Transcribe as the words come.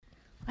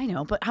I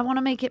know, but I want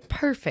to make it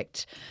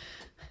perfect.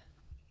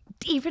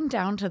 Even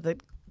down to the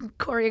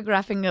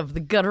choreographing of the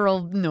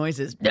guttural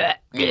noises. Are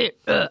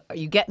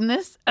you getting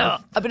this?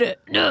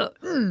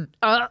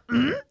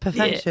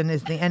 Perfection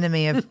is the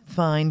enemy of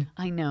fine.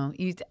 I know.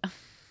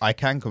 I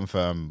can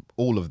confirm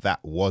all of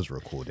that was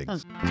recording.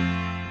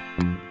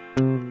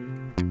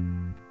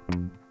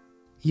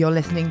 You're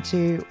listening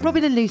to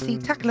Robin and Lucy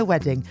Tackle a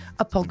Wedding,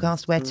 a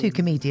podcast where two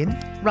comedians,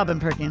 Robin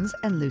Perkins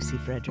and Lucy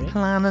Frederick,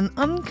 plan an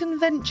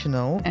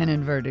unconventional and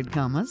inverted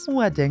commas,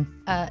 wedding.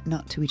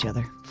 Not to each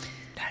other.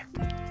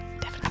 No.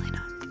 Definitely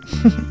not.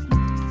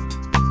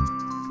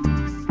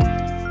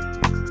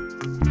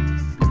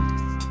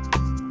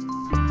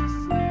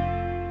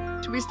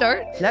 Should we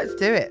start? Let's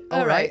do it.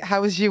 All right.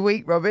 How was your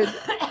week, Robin?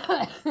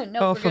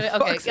 No, for fuck's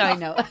okay, sake. I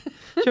know.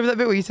 Do you remember that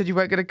bit where you said you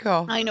weren't going to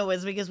cough? I know,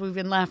 it's because we've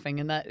been laughing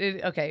and that.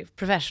 Okay,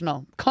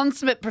 professional.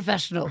 Consummate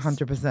professionals.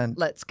 100%.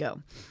 Let's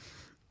go.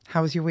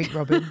 How was your week,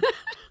 Robin?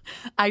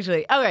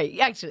 Actually,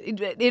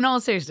 in all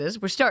seriousness,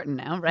 we're starting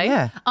now, right?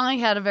 Yeah. I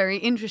had a very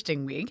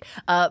interesting week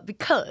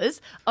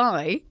because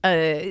I,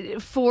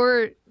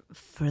 for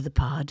the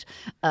pod,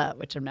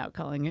 which I'm now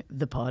calling it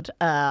the pod.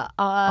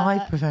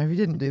 I'd prefer if you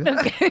didn't do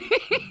that. Okay.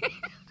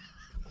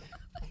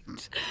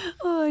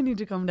 Oh, I need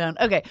to calm down.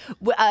 Okay.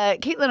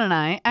 Caitlin and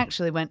I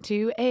actually went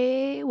to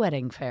a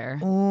wedding fair.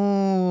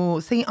 Oh,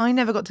 see, I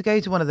never got to go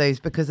to one of those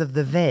because of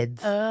the vids.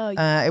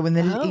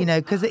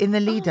 Because in the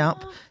lead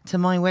up to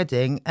my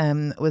wedding,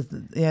 was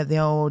the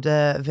old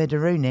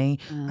vidaroni.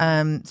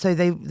 So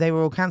they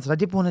were all cancelled. I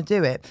did want to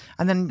do it,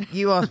 and then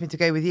you asked me to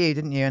go with you,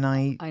 didn't you? And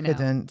I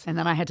couldn't. And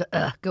then I had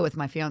to go with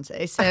my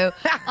fiance. So.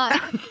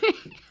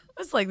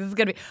 I was like, this is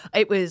gonna be.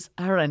 It was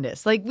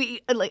horrendous. I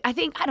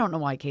don't know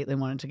why Caitlin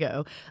wanted to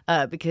go,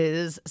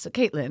 because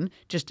Caitlin,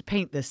 just to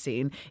paint this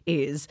scene,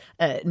 is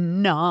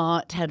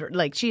not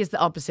she is the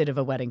opposite of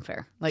a wedding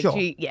fair. Sure.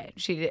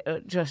 She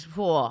just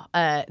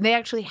they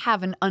actually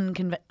have an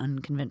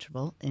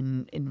unconventional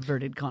in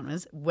inverted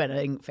commas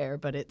wedding fair,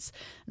 but it's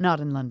not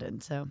in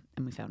London.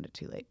 And we found it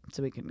too late,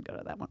 so we couldn't go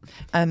to that one.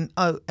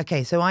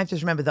 Okay. So I've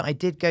just remembered that I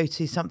did go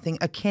to something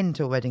akin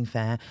to a wedding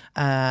fair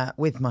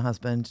with my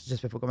husband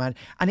just before we got married,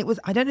 and it was,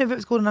 I don't know if it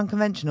was called an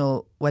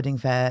unconventional wedding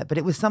fair, but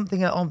it was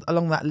something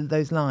along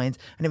those lines,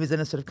 and it was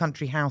in a sort of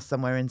country house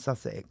somewhere in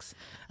Sussex.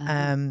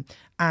 And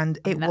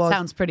that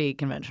sounds pretty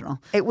conventional.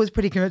 It was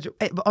pretty conventional.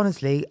 But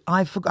honestly,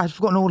 I'd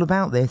forgotten all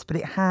about this, but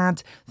it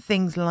had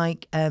things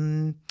like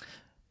their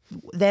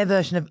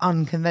version of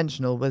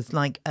unconventional was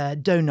like a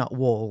donut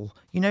wall.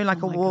 You know,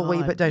 like a wall where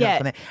you put donuts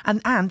on it.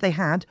 And they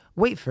had,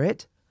 wait for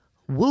it,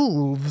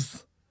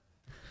 wolves.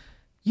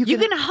 You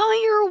can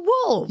hire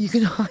wolves. You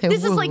can hire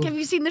This wolves. is like, have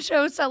you seen the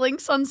show Selling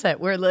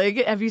Sunset? Where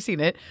have you seen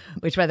it?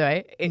 Which, by the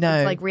way, it's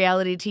like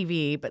reality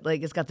TV, but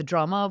it's got the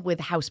drama with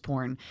house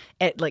porn,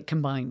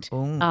 combined.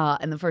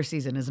 And the first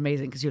season is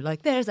amazing because you're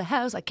like, there's a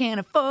house I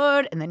can't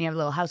afford, and then you have a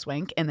little house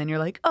wank, and then you're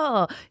like,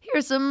 oh,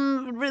 here's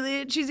some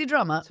really cheesy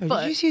drama. Sorry,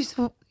 did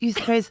you use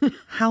the phrase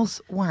house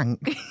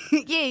wank?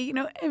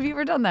 Yeah, have you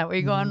ever done that where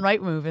you go on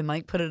Rightmove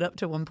and put it up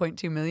to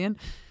 1.2 million?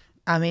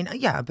 I mean,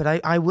 yeah, but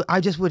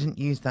I just wouldn't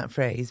use that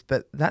phrase,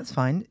 but that's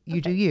fine.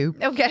 You do you.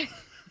 Okay.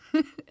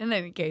 In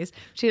any case,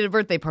 she had a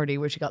birthday party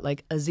where she got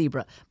a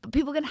zebra. But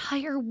people can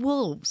hire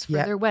wolves for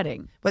their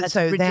wedding. But that's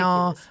so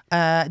ridiculous. They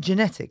are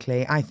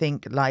genetically, I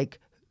think,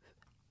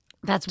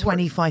 that's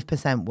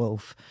 25%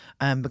 wolf,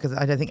 because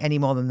I don't think any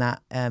more than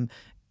that. And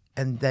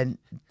then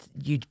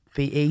you'd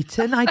be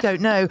eaten. I don't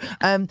know.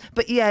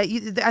 But yeah,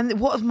 and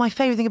what was my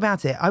favourite thing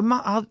about it? I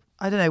don't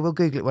know. We'll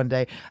Google it one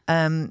day.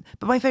 But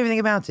my favourite thing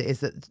about it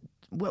is that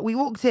we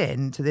walked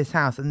into this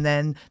house and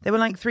then there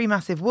were 3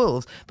 massive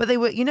wolves. But they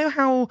were, you know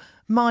how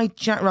my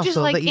Jack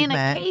Russell just that you've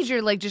met. Just in a cage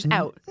or just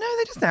out? No,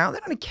 they're just out.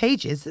 They're not in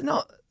cages. They're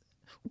not.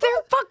 They're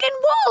fucking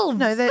wolves.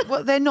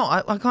 No, they're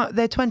not. I can't.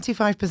 They're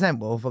 25%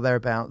 wolf or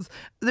thereabouts.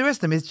 The rest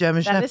of them is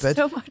German That Shepherd. is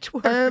so much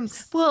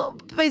worse. Well,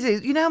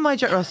 basically, you know how my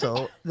Jack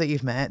Russell that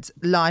you've met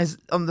lies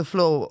on the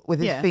floor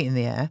with his feet in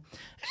the air?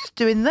 They're just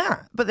doing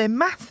that, but they're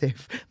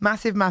massive,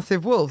 massive,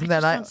 massive wolves, and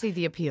they're I don't see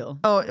the appeal.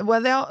 Oh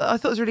well, they are. I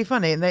thought it was really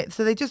funny, and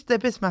they're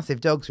just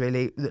massive dogs,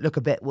 really, that look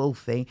a bit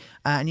wolfy,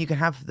 and you can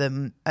have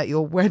them at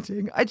your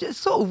wedding. I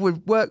just sort of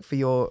would work for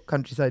your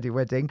countryside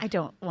wedding. I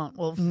don't want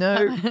wolves.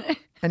 No.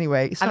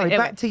 Anyway, sorry,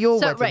 back to your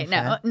wedding. Right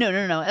fair.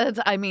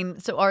 No.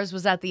 So ours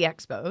was at the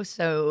expo.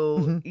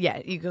 So yeah,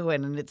 you go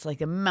in and it's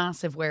like a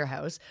massive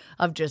warehouse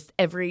of just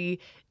every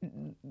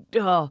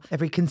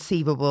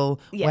conceivable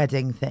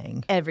wedding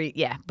thing.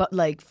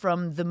 But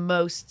from the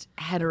most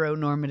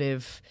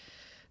heteronormative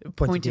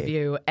point of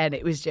view. And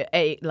it was just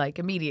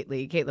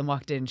immediately Caitlin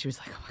walked in and she was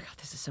like, oh my God,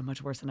 this is so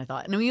much worse than I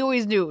thought. And we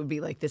always knew it would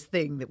be like this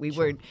thing that we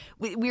weren't,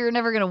 we were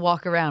never going to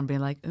walk around being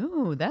like,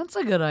 ooh, that's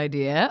a good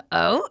idea.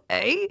 Oh,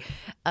 hey.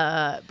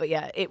 But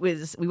yeah,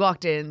 we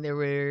walked in, there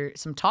were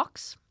some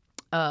talks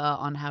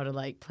on how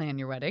to plan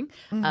your wedding.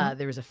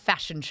 There was a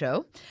fashion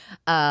show,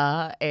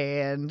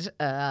 and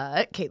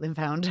Caitlin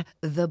found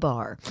the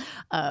bar.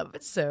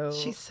 So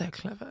she's so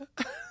clever.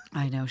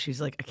 I know, she's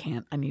like,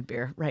 I need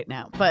beer right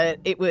now. But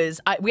it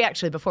was, we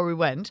actually, before we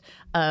went,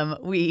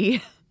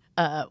 we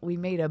we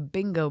made a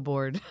bingo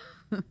board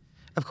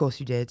Of course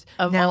you did.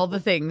 of all the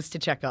things to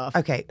check off.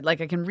 Okay.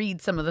 Like I can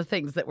read some of the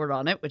things that were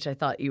on it, which I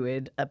thought you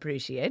would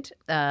appreciate.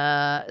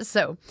 Because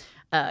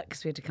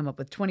we had to come up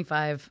with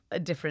 25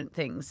 different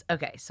things.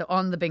 Okay, so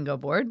on the bingo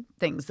board,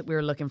 things that we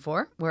were looking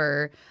for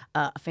were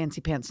a fancy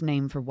pants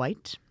name for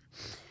white,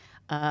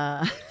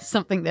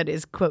 something that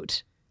is,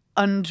 quote,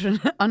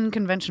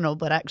 unconventional,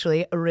 but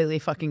actually really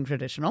fucking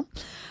traditional.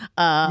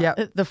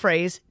 The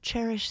phrase,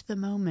 cherish the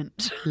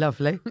moment.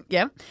 Lovely.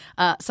 Yeah.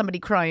 Somebody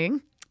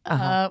crying.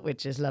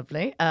 Which is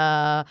lovely.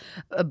 A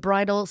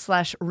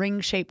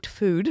bridal/ring-shaped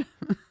food.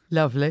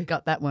 Lovely.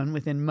 Got that one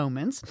within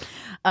moments.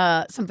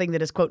 Something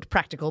that is, quote,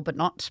 practical, but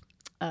not.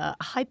 A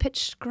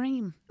high-pitched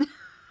scream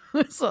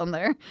was on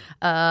there.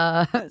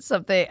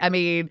 Something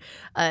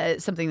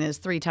that is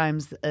 3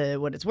 times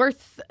what it's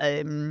worth.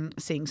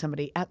 Seeing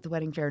somebody at the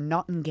wedding fair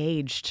not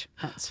engaged.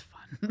 That's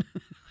fun.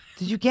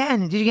 Did you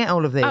get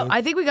all of these? Oh,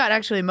 I think we got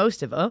actually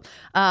most of them.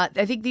 I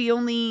think the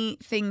only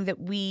thing that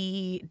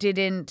we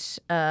didn't,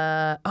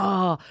 Caitlin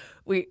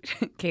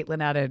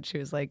added, she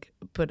was like,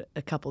 put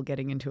a couple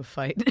getting into a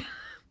fight.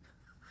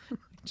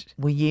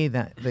 Were you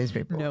those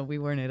people? No, we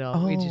weren't at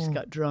all. We just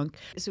got drunk.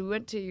 So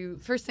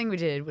first thing we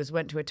did was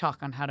went to a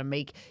talk on how to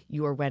make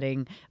your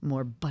wedding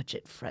more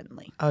budget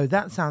friendly. Oh,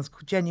 that sounds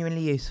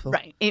genuinely useful.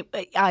 Right.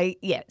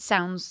 It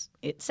sounds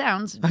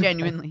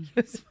genuinely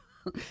useful.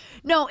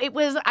 No, it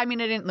was, I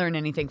didn't learn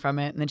anything from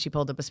it. And then she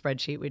pulled up a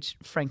spreadsheet, which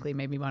frankly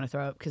made me want to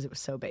throw up because it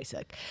was so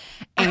basic.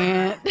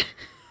 And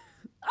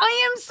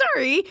I am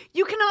sorry,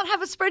 you cannot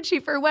have a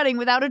spreadsheet for a wedding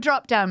without a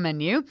drop-down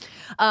menu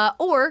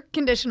or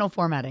conditional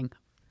formatting.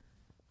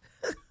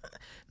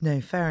 No,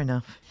 fair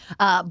enough.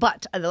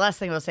 But the last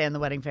thing I'll say on the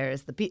wedding fair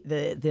is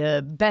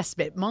the best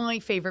bit, my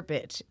favorite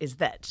bit, is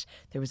that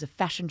there was a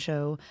fashion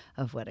show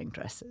of wedding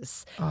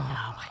dresses.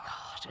 Oh my God.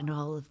 And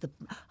all of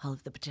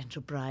the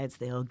potential brides,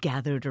 they all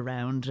gathered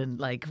around and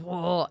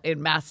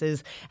in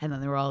masses. And then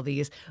there were all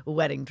these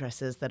wedding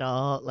dresses that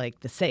all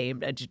like the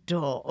same,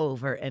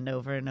 over and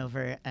over and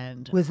over.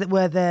 And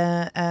were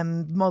there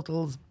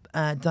models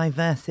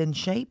diverse in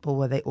shape, or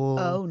were they all?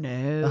 Oh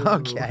no.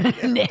 Okay.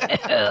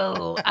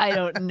 No, I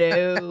don't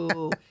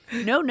know.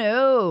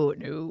 No.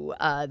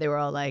 They were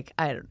all like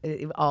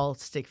all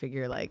stick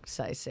figure, like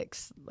size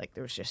 6. Like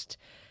there was just,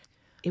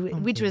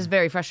 which was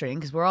very frustrating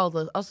because we're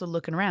all also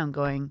looking around,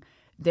 going,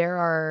 there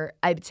are,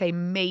 I'd say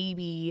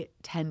maybe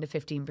 10 to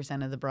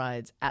 15% of the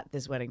brides at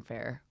this wedding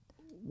fair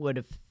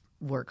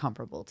were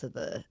comparable to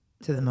the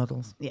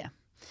models. Yeah.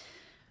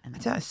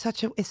 It's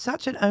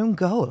such an own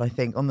goal, I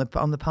think, on the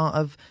part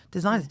of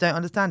designers. Don't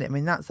understand it. I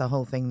mean, that's the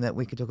whole thing that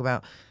we could talk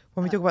about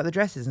when we talk about the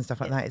dresses and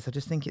stuff like that. I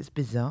just think it's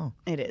bizarre.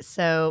 It is.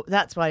 So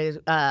that's why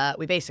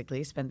we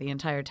basically spent the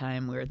entire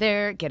time we were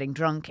there getting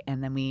drunk,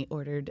 and then we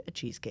ordered a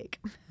cheesecake.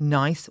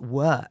 Nice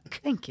work.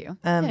 Thank you.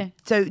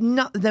 So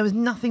there was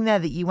nothing there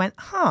that you went,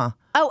 huh?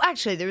 Oh,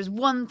 actually, there was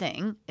one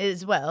thing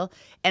as well,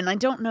 and I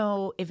don't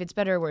know if it's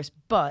better or worse,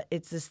 but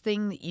it's this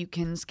thing that you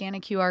can scan a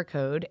QR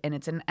code, and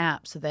it's an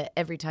app so that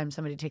every time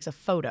somebody takes a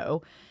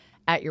photo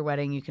at your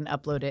wedding, you can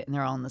upload it, and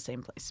they're all in the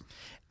same place.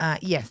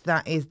 Yes,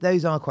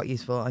 those are quite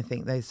useful, I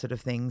think, those sort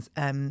of things.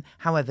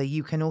 However,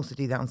 you can also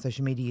do that on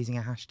social media using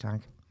a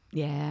hashtag.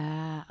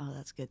 Yeah. Oh,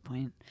 that's a good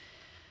point.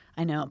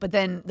 I know. But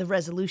then the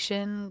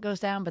resolution goes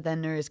down, but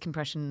then there is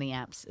compression in the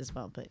apps as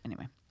well. But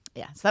anyway.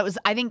 Yeah, so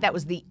I think that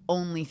was the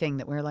only thing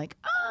that we were like,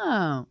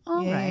 oh,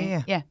 all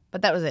right. Yeah,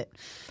 but that was it.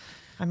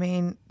 I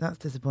mean, that's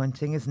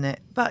disappointing, isn't it?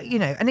 But,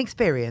 an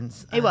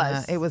experience. It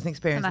was. It was an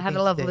experience. And I had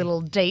a lovely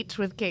little date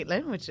with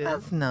Caitlin, which is...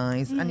 That's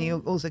nice. And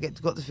you also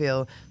got to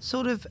feel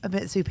sort of a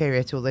bit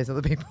superior to all those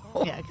other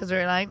people. Yeah, because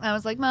I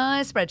was like,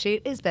 my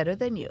spreadsheet is better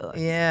than yours.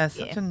 Yeah,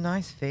 such a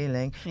nice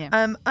feeling.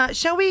 Yeah.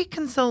 Shall we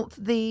consult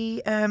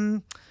the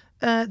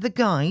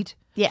guide?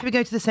 Yeah. Should we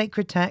go to the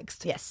sacred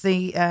text? Yes.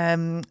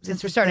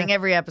 Since we're starting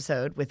every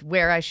episode with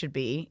where I should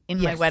be in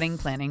my wedding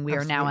planning, we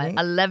are now at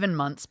 11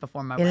 months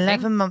before my wedding.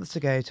 11 months to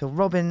go till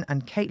Robin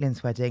and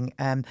Caitlin's wedding.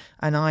 And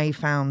I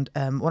found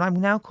what I'm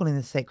now calling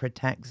the sacred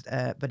text,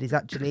 but is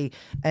actually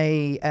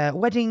a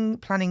wedding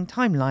planning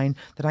timeline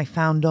that I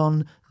found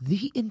on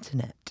the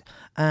internet.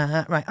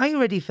 Right. Are you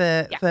ready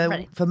for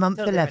month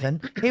totally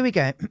 11? Ready. Here we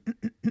go.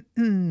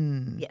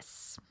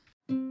 Yes.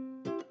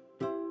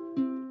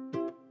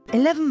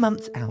 11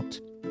 months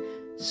out.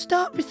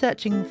 Start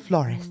researching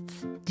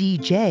florists,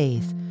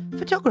 DJs,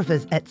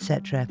 photographers,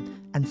 etc.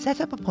 and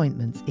set up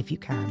appointments if you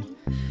can.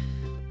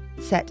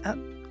 Set up...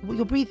 Well,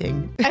 you're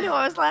breathing. I know,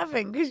 I was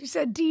laughing because you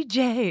said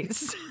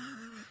DJs.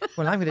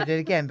 Well, I'm going to do it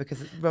again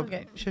because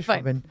Shush, fine.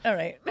 Robin. All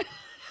right.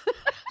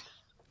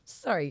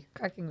 Sorry,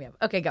 cracking me up.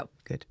 Okay, go.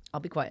 Good.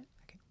 I'll be quiet.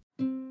 Okay.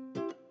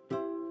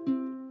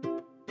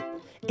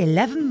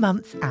 11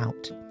 months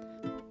out.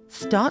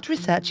 Start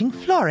researching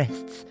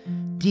florists,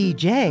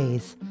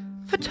 DJs,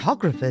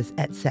 photographers,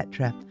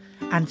 etc.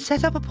 and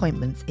set up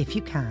appointments if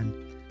you can.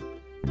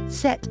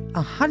 Set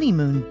a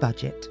honeymoon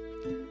budget.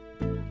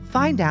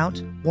 Find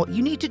out what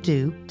you need to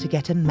do to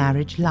get a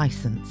marriage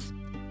license.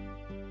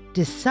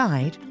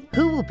 Decide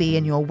who will be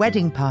in your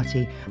wedding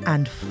party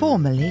and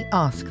formally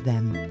ask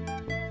them.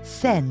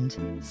 Send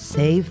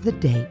save the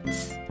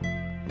dates.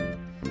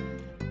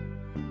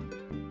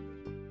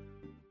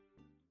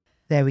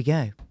 There we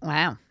go.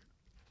 Wow.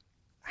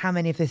 How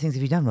many of those things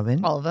have you done,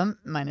 Robin? All of them,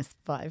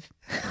 -5.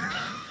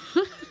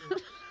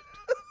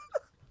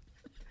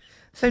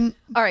 So,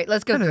 all right,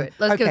 let's go through it.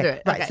 Let's go through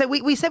it. Right. Okay. So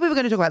we said we were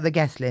going to talk about the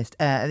guest list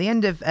at the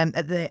end of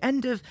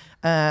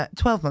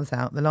 12 months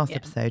out. The last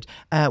episode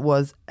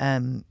was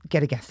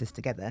get a guest list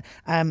together.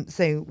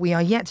 So we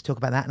are yet to talk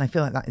about that, and I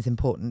feel like that is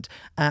important.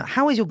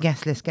 How is your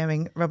guest list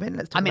going, Robin?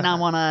 Let's talk.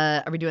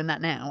 Are we doing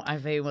that now? I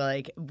feel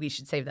like we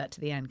should save that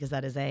to the end because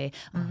that is a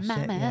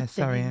Yeah,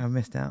 sorry, I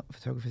missed out.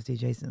 Photographers,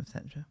 DJs, and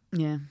etc.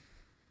 Yeah,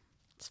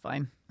 it's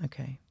fine.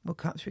 Okay,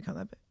 should we cut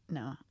that bit?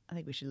 No, I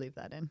think we should leave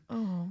that in.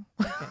 Oh.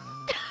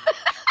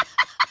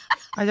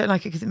 I don't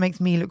like it because it makes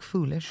me look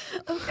foolish.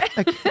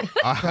 Okay.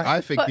 I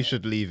think you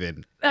should leave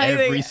in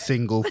every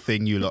single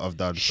thing you lot have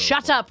done.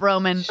 Shut up,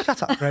 Roman.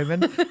 Shut up,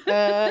 Roman.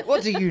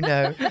 What do you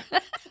know?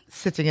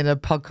 Sitting in a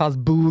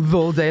podcast booth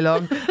all day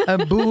long. A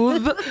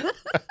booth.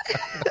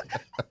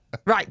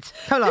 Right,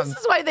 come on. This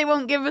is why they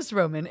won't give us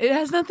Roman. It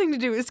has nothing to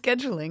do with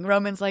scheduling.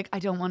 Roman's like, I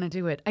don't want to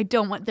do it. I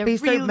don't want.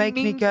 Please really don't make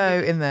me mean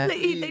go in there.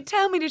 They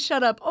tell me to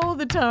shut up all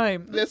the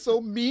time. They're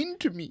so mean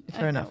to me.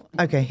 Fair enough.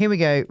 Okay, here we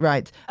go.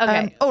 Right.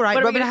 Okay. All right,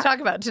 What are we Robin. going to talk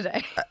about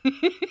today?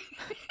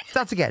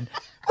 Start again.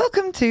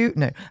 Welcome to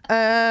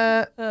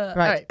right.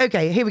 right.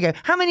 Okay, here we go.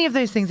 How many of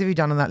those things have you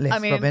done on that list, I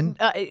mean, Robin?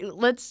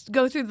 let's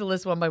go through the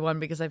list one by one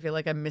because I feel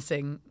like I'm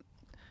missing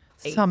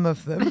 8. Some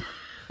of them.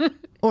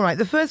 All right.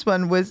 The first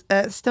one was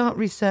start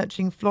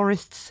researching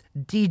florists,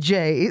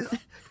 DJs,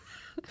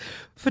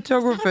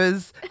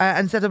 photographers,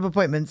 and set up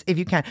appointments if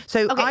you can.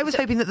 So I was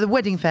hoping that the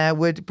wedding fair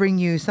would bring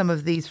you some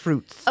of these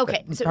fruits.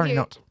 Okay, but so apparently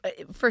not.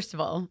 First of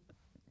all,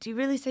 do you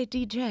really say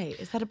DJ?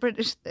 Is that a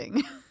British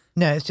thing?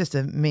 No, it's just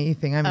a me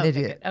thing. I'm an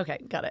idiot. Good. Okay,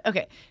 got it.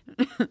 Okay.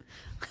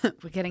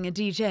 We're getting a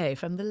DJ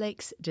from the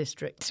Lakes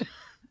District.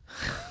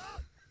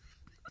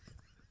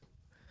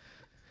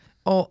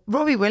 Or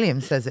Robbie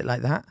Williams says it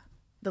like that.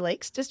 The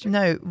Lakes District?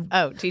 No,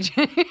 Oh,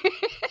 DJ.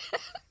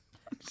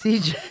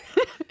 CJ.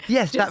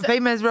 Yes, that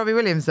famous Robbie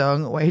Williams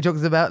song where he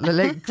talks about the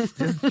Lakes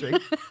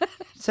District.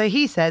 So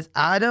he says,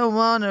 I don't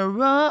want to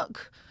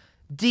rock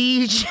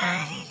DJ.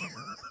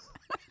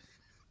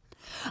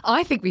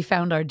 I think we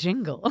found our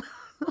jingle.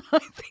 I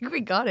think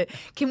we got it.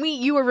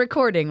 You were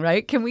recording,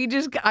 right? Can we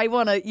just,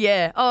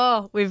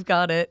 we've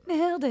got it.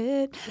 Nailed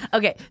it.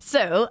 Okay,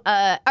 so,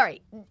 all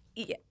right.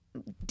 Yeah.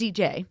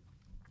 DJ,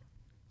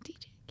 keep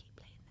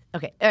playing this.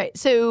 Okay, all right.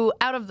 So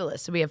out of the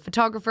list, so we have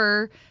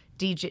photographer,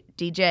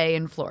 DJ,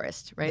 and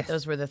florist, right? Yes.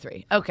 Those were the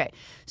 3. Okay,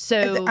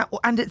 so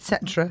and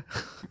etc.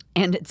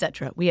 And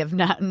etc. We have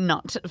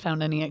not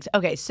found any.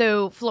 Okay,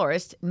 so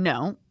florist,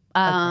 no.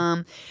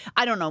 I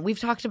don't know. We've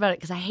talked about it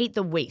because I hate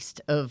the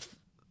waste of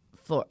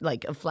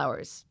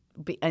flowers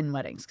in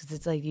weddings because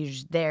it's like you're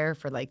just there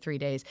for like 3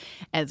 days,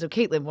 and so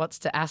Caitlin wants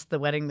to ask the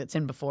wedding that's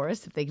in before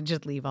us if they can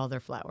just leave all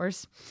their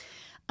flowers.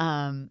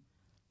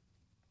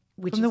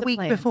 Which From is the week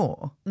plan.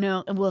 before?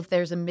 No, well, if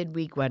there's a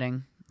midweek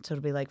wedding, so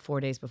it'll be like 4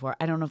 days before.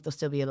 I don't know if they'll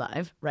still be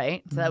alive,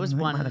 right? So that was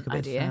one might look a bit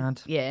idea.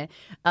 sad.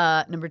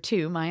 Yeah. Number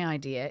 2, my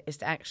idea is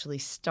to actually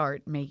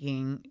start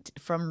making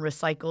from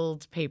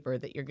recycled paper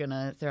that you're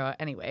gonna throw out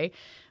anyway.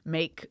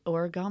 Make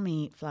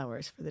origami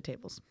flowers for the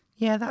tables.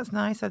 Yeah, that's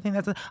nice. I think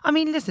that's. I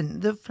mean, listen,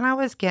 the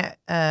flowers get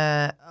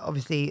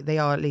obviously they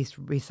are at least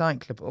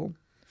recyclable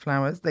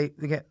flowers. They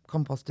get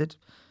composted.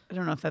 I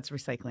don't know if that's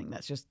recycling.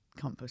 That's just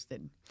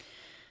composted.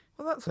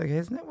 Well, that's okay,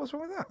 isn't it? What's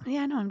wrong with that?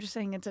 Yeah, no, I'm just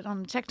saying it's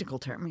on a technical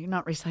term. You're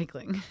not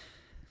recycling.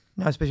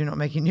 No, I suppose you're not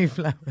making new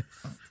flowers.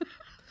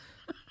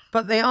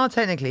 But they are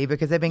technically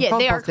because they've been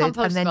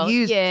composted and then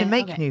used to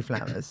make new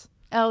flowers.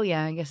 Oh,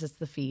 yeah, I guess it's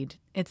the feed.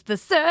 It's the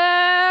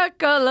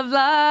circle of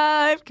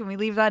life. Can we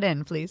leave that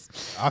in, please?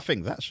 I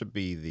think that should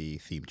be the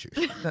theme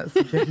tune. That's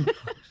the thing.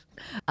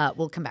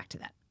 We'll come back to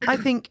that. I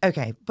think,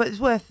 okay, but it's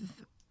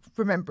worth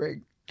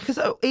remembering. Because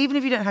even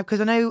if you don't have,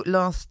 because I know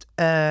last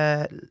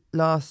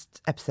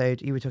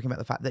episode you were talking about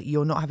the fact that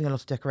you're not having a lot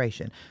of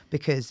decoration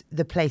because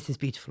the place is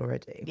beautiful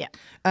already. Yeah,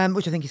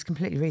 which I think is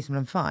completely reasonable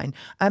and fine.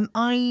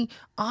 I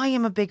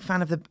am a big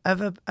fan of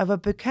a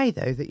bouquet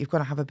though, that you've got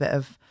to have a bit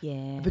of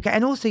a bouquet,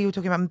 and also you were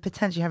talking about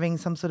potentially having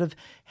some sort of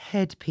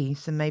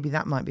headpiece, and maybe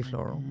that might be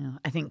floral.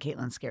 I think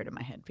Caitlin's scared of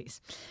my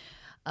headpiece.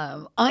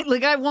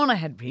 I want a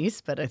headpiece,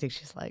 but I think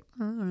she's like,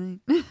 all right.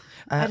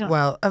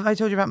 Well, have I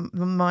told you about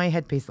my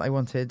headpiece that I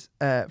wanted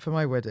for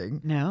my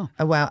wedding? No.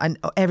 Well, and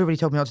everybody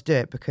told me not to do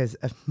it because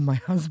of my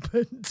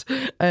husband.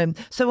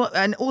 So,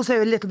 and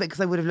also a little bit because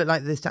I would have looked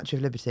like the Statue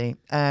of Liberty.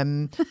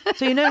 So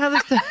you know how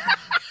this.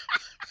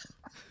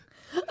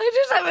 I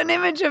just have an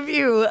image of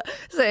you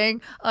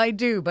saying, I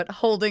do, but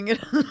holding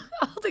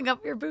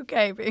up your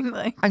bouquet, being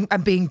like.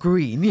 And being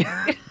green,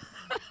 yeah.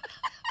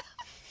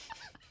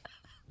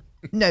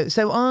 No,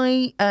 so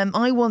I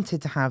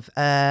wanted to have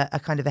a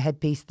kind of a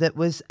headpiece that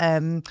was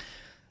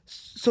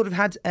sort of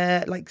had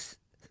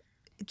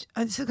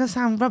it's going to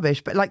sound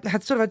rubbish, but like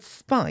had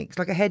spikes,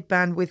 like a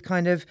headband with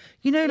kind of,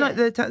 like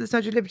the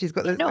Statue of Liberty's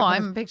got. No,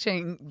 I'm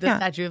picturing the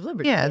Statue of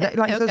Liberty. Yeah,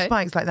 sort of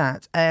spikes like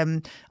that.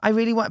 I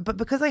really want, but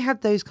because I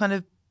had those kind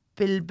of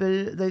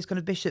those kind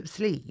of bishop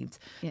sleeves.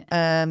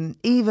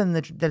 Even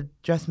the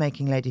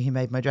dressmaking lady who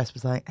made my dress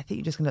was like, I think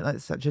you're just going to look like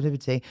the Statue of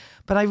Liberty.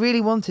 But I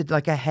really wanted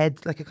like a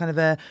head, like a kind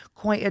of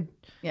quite a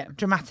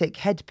dramatic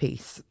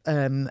headpiece.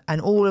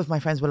 And all of my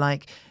friends were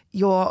like,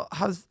 your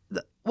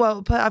husband.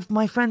 Well,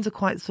 my friends are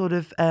quite sort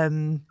of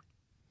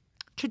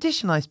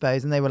traditional, I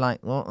suppose, and they were like,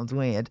 "Well, that's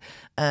weird."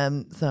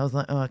 So I was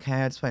like, "Oh, okay,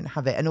 I just won't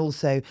have it." And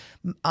also,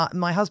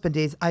 my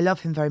husband I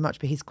love him very much,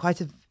 but he's quite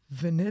a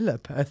vanilla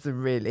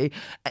person, really.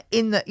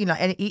 In that,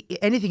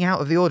 anything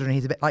out of the ordinary,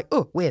 he's a bit like,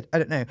 "Oh, weird." I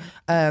don't know.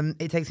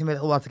 It takes him a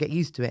little while to get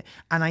used to it.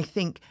 And I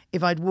think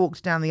if I'd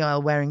walked down the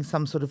aisle wearing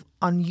some sort of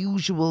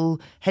unusual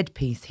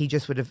headpiece, he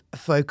just would have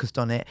focused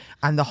on it,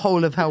 and the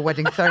whole of our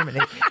wedding ceremony,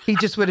 he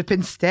just would have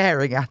been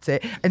staring at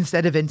it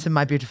instead of into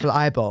my beautiful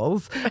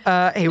eyeballs.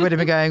 He would have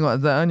been going,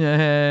 "What's that on your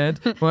head?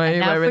 Why are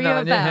you wearing that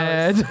on your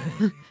head?"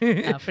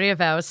 Now for your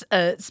vows,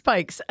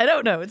 spikes. I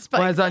don't know. It's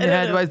spikes. Why's on your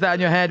head? Why's that on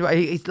your head?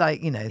 He's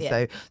like,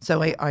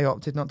 So I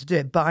opted not to do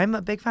it. But I'm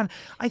a big fan.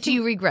 Do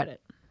you regret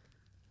it?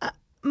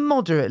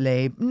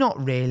 Moderately,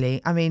 not really.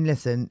 I mean,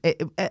 listen,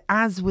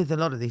 as with a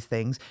lot of these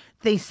things,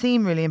 they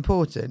seem really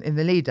important in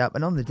the lead up,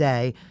 and on the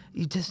day,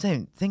 you just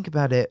don't think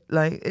about it.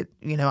 Like,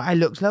 I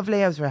looked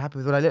lovely. I was very happy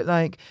with what I looked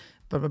like.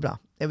 Blah blah blah.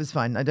 It was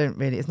fine. I don't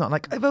really. It's not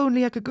like if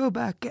only I could go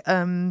back.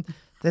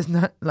 There's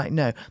not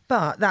no.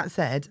 But that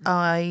said,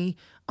 I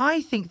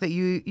think that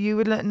you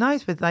would look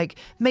nice with like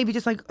maybe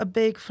just like a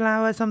big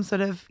flower, some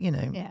sort of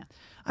Yeah.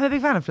 I'm a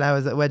big fan of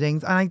flowers at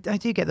weddings, and I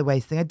do get the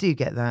waist thing. I do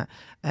get that.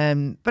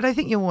 But I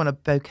think you'll want a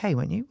bouquet,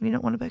 won't you? Will you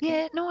not want a bouquet?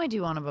 Yeah, no, I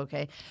do want a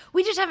bouquet.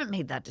 We just haven't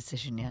made that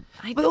decision yet.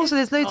 But also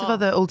there's loads of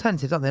other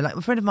alternatives, aren't there? Like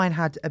a friend of mine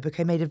had a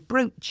bouquet made of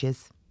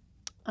brooches.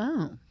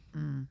 Oh.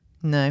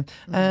 No.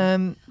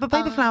 But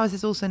paper flowers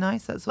is also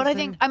nice. But I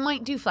think I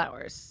might do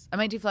flowers. I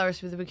might do flowers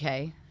for the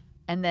bouquet.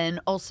 And then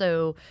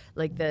also,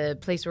 like, the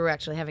place where we're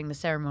actually having the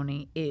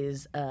ceremony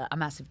is a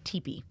massive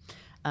teepee.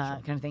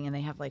 Kind of thing, and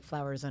they have like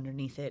flowers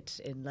underneath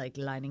it and like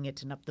lining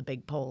it and up the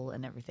big pole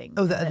and everything.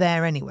 Oh, that are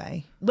there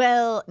anyway?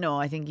 Well, no,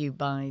 I think you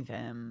buy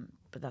them,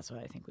 but that's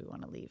what I think we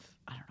want to leave.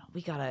 I don't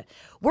know.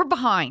 We're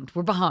behind.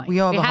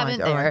 We are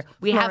behind. Right.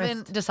 We Florist.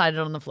 haven't decided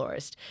on the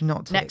florist.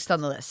 Not next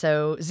on the list.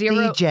 So 0,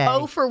 DJ.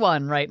 0 for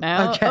 1 right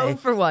now. Okay. 0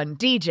 for 1.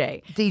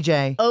 DJ.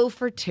 0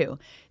 for 2.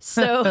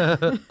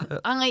 So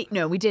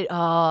we did.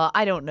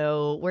 I don't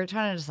know. We're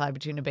trying to decide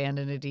between a band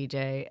and a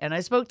DJ, and I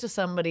spoke to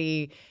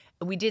somebody.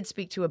 We did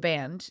speak to a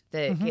band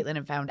that Caitlin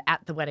had found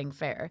at the wedding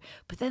fair,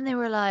 but then they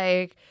were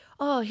like,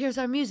 "Oh, here's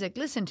our music,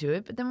 listen to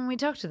it." But then when we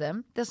talked to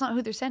them, that's not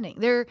who they're sending.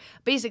 They're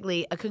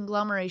basically a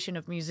conglomeration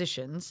of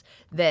musicians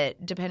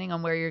that, depending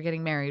on where you're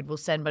getting married, will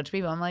send a bunch of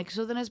people. I'm like,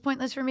 so then it's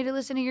pointless for me to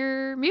listen to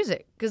your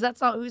music because that's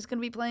not who's going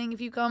to be playing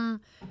if you come.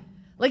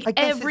 Like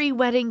every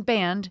wedding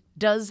band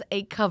does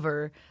a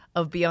cover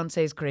of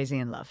Beyonce's "Crazy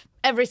in Love."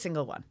 Every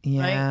single one.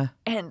 Yeah. Right?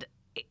 And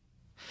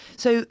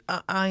so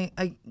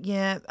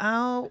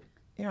I'll.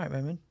 You're right,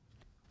 Roman.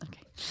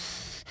 Okay.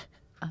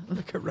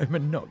 Look at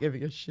Roman not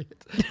giving a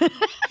shit.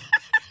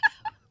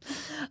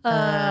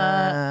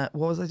 What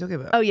was I talking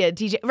about? Oh, yeah,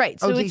 DJ. Right.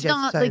 So it's DJ,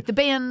 not like the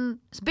band,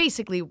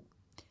 basically.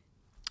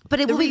 But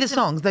it will be the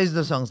songs. Those are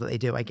the songs that they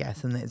do, I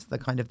guess. And it's the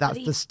kind of,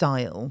 that's the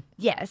style.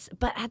 Yes.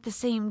 But at the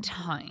same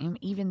time,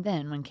 even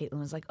then, when Caitlin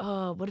was like,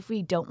 "Oh, what if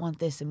we don't want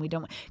this and we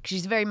don't want," because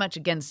she's very much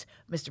against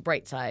Mr.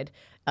 Brightside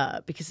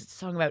because it's a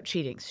song about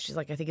cheating. So she's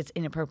like, I think it's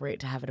inappropriate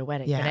to have at a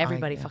wedding. Yeah, but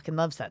everybody fucking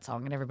loves that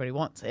song and everybody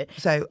wants it.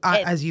 So,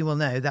 as you will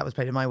know, that was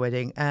played at my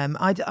wedding.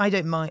 I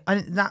don't mind.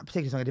 That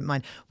particular song I didn't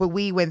mind. Well,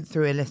 we went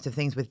through a list of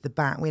things with the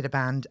band. We had a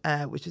band,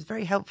 which was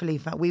very helpfully.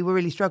 We were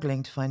really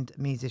struggling to find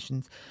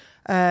musicians.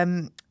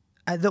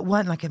 That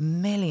weren't like £1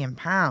 million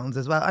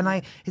as well,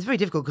 and it's very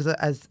difficult because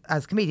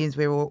as comedians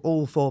we're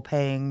all for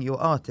paying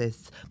your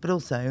artists, but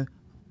also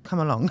come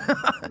along.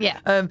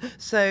 Yeah.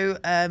 So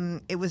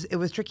it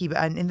was tricky, but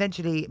and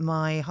eventually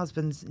my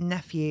husband's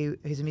nephew,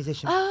 who's a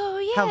musician,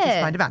 helped us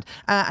find a band,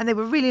 and they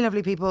were really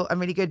lovely people and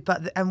really good.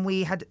 And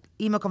we had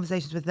email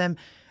conversations with them,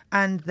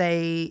 and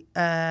they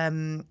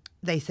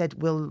said,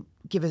 "We'll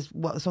give us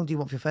what song do you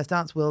want for your first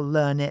dance? We'll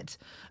learn it."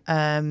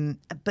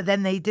 But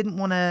then they didn't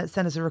want to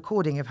send us a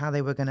recording of how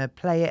they were going to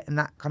play it, and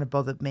that kind of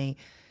bothered me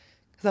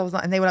because I was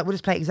like, and they were like, "We'll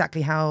just play it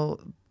exactly how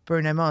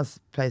Bruno Mars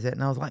plays it,"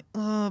 and I was like,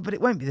 "Oh, but it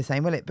won't be the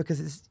same, will it? Because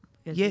it's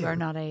you are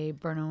not a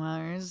Bruno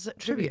Mars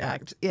tribute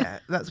act." Yeah,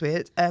 that's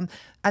weird. And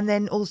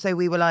then also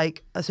we were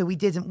like, so we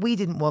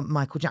didn't want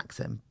Michael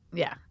Jackson.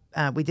 Yeah.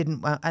 We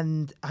didn't,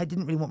 and I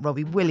didn't really want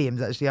Robbie Williams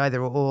actually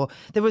either. Or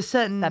there was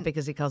certain. Is that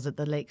because he calls it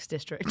the Lakes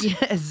District?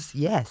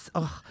 Yes.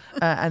 Oh,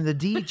 and the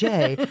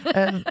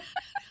DJ.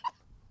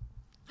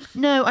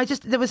 No,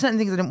 there were certain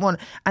things I didn't want,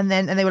 and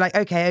they were like,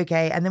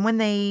 okay, and then when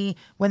they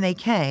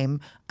came,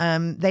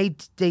 they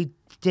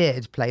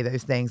did play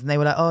those things, and they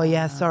were like, "Oh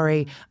yeah,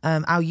 sorry,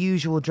 our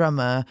usual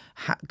drummer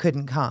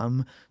couldn't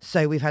come,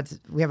 so we have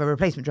a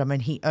replacement drummer,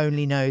 and he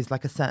only knows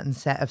like a certain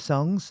set of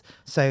songs,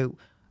 so."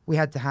 We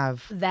had to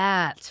have...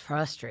 That's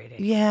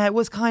frustrating. Yeah, it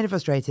was kind of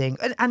frustrating.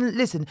 And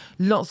listen,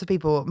 lots of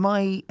people,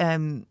 my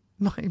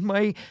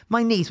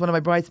niece, one of my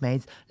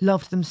bridesmaids,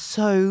 loved them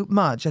so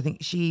much. I think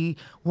she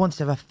wanted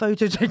to have a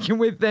photo taken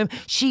with them.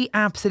 She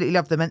absolutely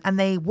loved them. And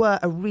they were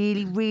a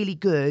really, really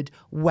good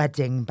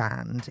wedding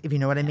band, if you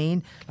know what I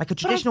mean. Like a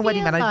traditional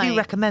wedding band. I do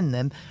recommend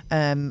them,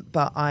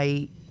 but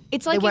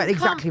they weren't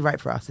exactly right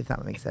for us, if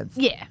that makes sense.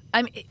 Yeah.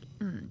 I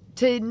mean,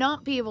 to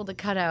not be able to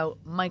cut out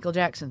Michael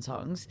Jackson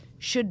songs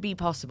should be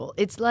possible.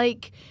 It's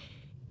like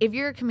if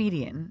you're a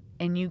comedian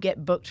and you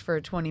get booked for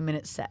a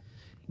 20-minute set,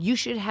 you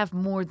should have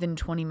more than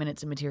 20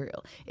 minutes of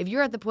material. If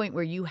you're at the point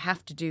where you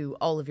have to do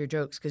all of your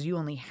jokes because you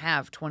only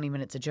have 20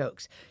 minutes of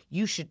jokes,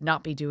 you should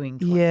not be doing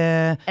 20.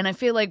 Yeah. And I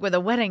feel like with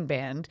a wedding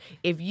band,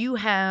 if you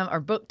are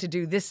booked to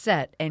do this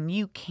set and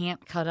you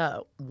can't cut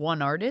out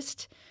one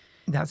artist...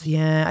 I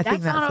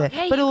think that's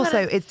okay. it. But also,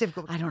 it's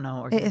difficult. I don't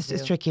know.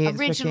 It's tricky.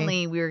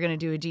 Originally, we were going to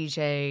do a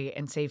DJ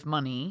and save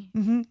money,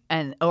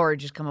 or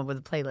just come up with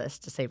a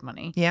playlist to save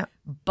money. Yeah.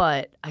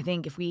 But I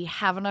think if we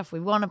have enough,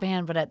 we want a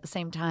band. But at the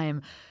same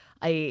time,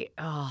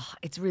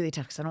 it's really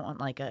tough because I don't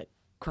want like a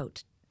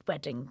quote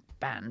wedding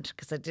band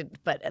because I did.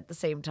 But at the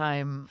same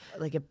time,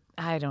 like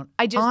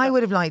I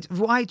would have liked.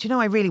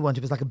 I really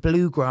wanted was like a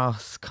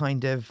bluegrass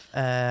kind of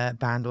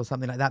band or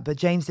something like that. But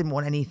James didn't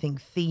want anything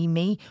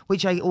themey,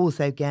 which I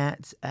also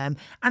get.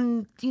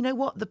 And you know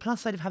what? The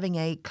plus side of having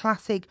a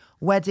classic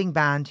wedding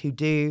band who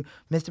do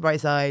Mr.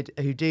 Brightside,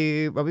 who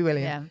do Robbie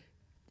Williams.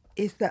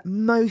 Yeah. Is that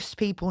most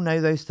people know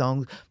those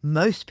songs.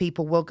 Most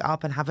people will go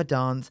up and have a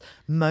dance.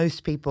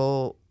 Most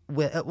people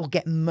will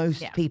get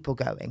most people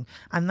going.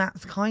 And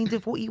that's kind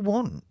of what you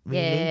want, really.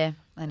 Yeah,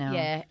 I know.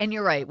 Yeah, and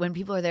you're right. When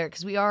people are there,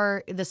 because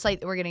the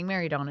site that we're getting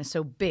married on is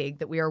so big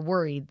that we are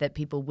worried that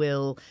people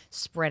will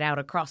spread out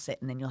across it.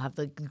 And then you'll have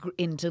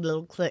into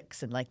little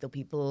cliques and like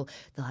they'll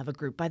have a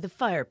group by the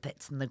fire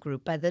pits and the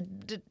group by the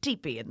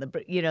teepee and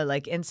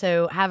and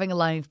so having a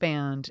live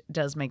band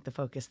does make the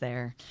focus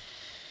there.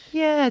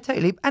 Yeah,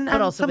 totally.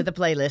 But also with a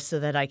playlist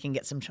so that I can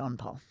get some Sean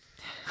Paul.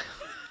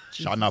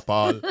 Sean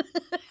Paul.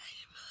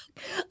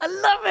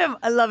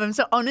 I love him.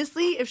 So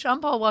honestly, if Sean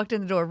Paul walked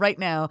in the door right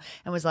now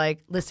and was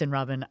like, listen,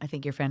 Robin, I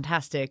think you're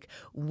fantastic.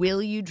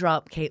 Will you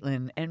drop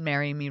Caitlin and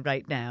marry me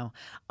right now?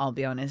 I'll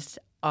be honest,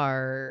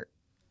 our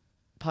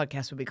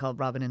podcast would be called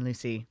Robin and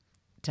Lucy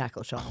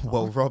Tackle Sean Paul.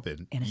 Well,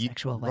 Robin, in a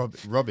sexual way.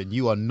 Robin,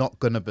 you are not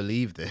going to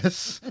believe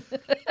this.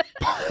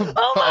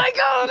 Oh my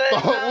God.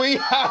 But we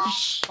have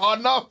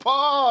Sean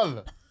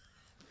Paul.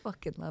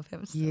 Fucking love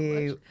him so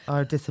you much.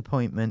 are a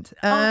disappointment.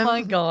 Oh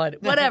my God.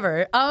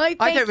 Whatever. I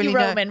thank you,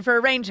 Roman, for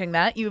arranging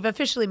that. You've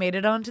officially made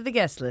it onto the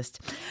guest list.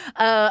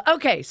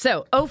 Okay,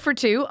 so 0 for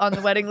 2 on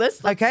the wedding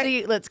list.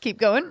 Let's keep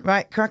going.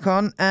 Right, crack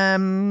on.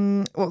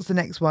 What's the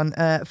next one?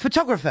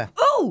 Photographer.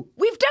 Oh,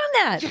 we've done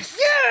that. Yes.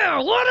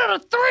 Yeah, 1 out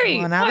of 3.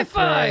 1 out of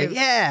 3. High 5.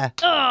 Yeah.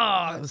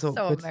 Oh, that was so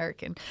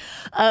American.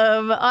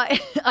 I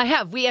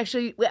have. We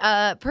actually,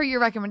 per your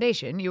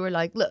recommendation, you were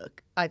like,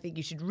 look, I think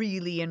you should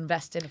really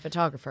invest in a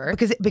photographer.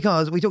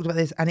 Because we talked about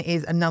this, and it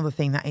is another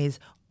thing that is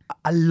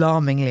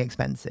alarmingly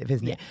expensive,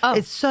 isn't it? Oh.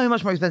 It's so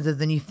much more expensive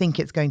than you think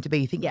it's going to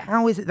be. You think,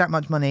 how is it that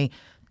much money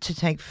to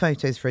take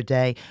photos for a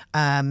day?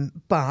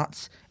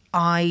 But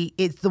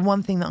it's the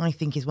one thing that I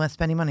think is worth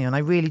spending money on. I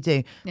really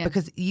do. Yeah.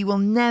 Because you will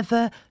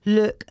never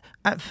look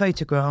at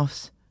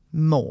photographs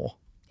more.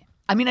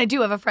 I mean, I do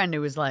have a friend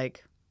who was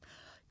like,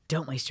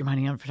 don't waste your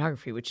money on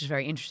photography, which is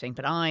very interesting.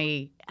 But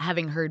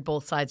having heard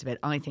both sides of it,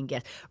 I think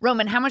yes.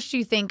 Roman, how much do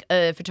you think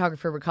a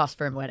photographer would cost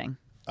for a wedding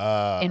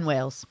in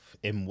Wales?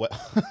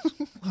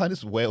 How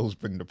does Wales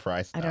bring the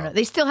price down? I don't know.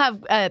 They still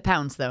have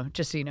pounds, though,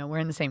 just so you know. We're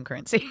in the same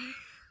currency.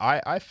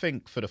 I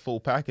think for the full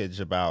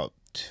package, about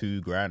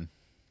 $2,000.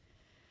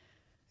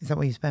 Is that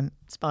what you spent?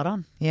 Spot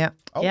on. Yeah.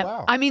 Oh, yep.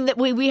 Wow. I mean,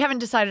 we haven't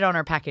decided on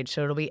our package,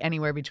 so it'll be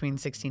anywhere between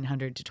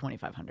 $1,600 to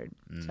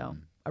 $2,500. So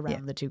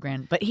around the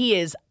 $2,000. But he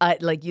is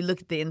like, you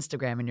look at the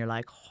Instagram and you're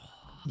like,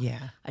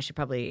 yeah. I should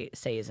probably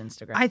say his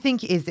Instagram. I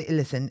think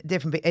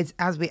different. It's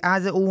as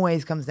it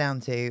always comes down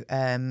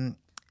to.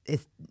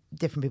 It's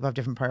different people have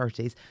different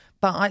priorities.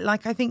 But I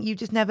think you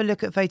just never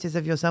look at photos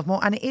of yourself more,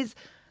 and it is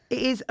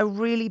a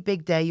really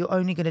big day. You're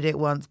only going to do it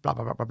once, blah,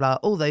 blah, blah, blah, blah,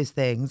 all those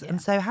things. Yeah.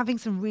 And so having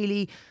some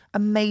really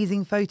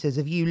amazing photos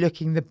of you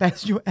looking the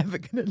best you're ever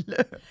going to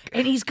look.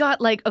 And he's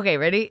got okay,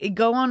 ready?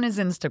 Go on his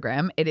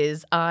Instagram. It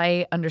is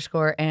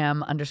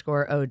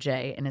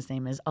I_am_OJ, and his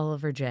name is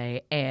Oliver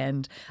J.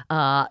 And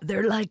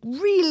they're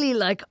really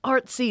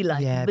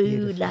artsy,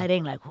 mood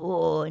lighting,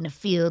 in a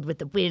field with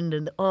the wind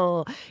and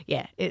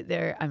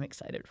I'm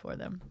excited for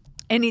them.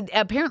 And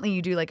apparently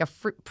you do a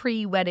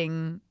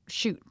pre-wedding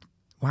shoot.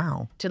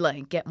 Wow.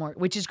 To get more,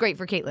 which is great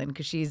for Caitlin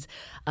because she's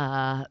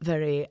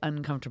very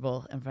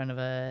uncomfortable in front of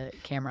a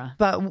camera.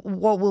 But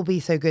what will be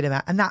so good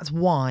about, and that's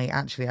why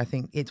actually I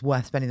think it's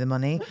worth spending the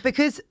money,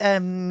 because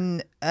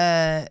the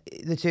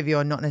two of you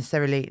are not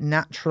necessarily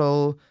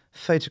natural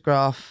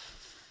photograph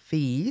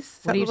fees.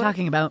 What are you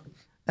talking about?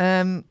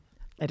 I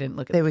didn't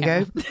look at There the we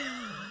camera.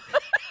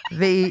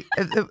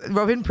 go.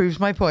 Robin proves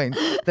my point.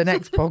 The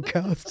next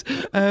podcast.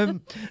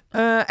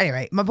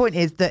 Anyway, my point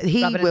is that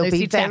he Robin and will Lucy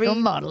be very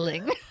tackle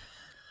modeling.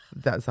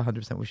 That's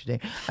 100% what we should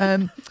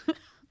do.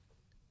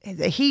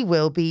 He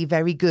will be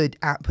very good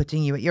at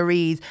putting you at your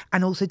ease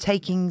and also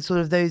taking sort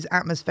of those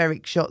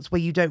atmospheric shots where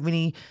you don't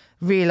really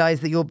realise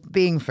that you're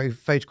being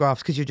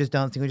photographed because you're just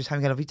dancing or just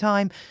having a lovely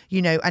time,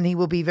 and he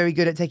will be very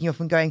good at taking you off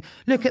and going,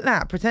 look at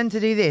that, pretend to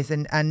do this.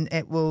 And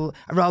it will,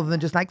 rather than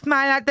just like,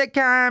 smile at the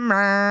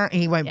camera,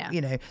 he won't,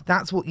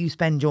 that's what you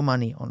spend your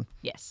money on.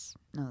 Yes.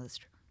 No, that's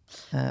true.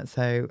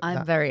 So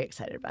I'm very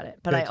excited about it.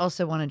 But I Good.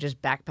 also want to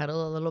just backpedal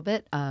a little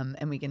bit,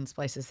 and we can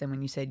splice this in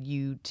when you said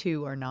you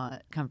too are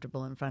not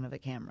comfortable in front of a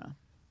camera.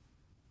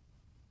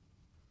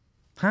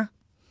 Huh?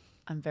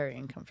 I'm very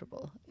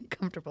comfortable in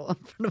front of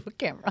a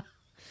camera.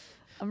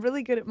 I'm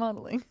really good at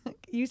modeling.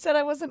 You said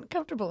I wasn't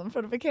comfortable in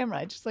front of a camera.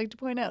 I'd just like to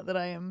point out that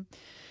I am.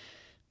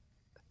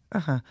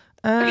 I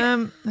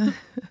am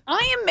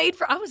made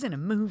for. I was in a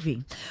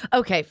movie.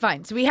 Okay,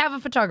 fine. So we have a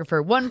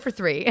photographer. 1 for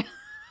 3.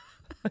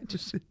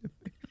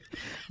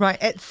 Right,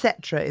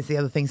 etc. is the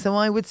other thing. So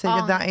I would say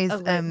that is.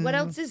 What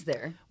else is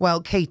there? Well,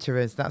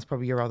 caterers. That's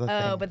probably your other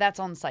thing. Oh, but that's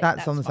on site.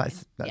 That's on the fine.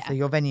 site. Yeah, So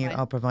your venue fine.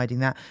 are providing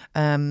that.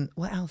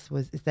 What else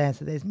is there?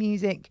 So there's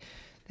music,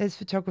 there's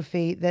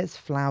photography, there's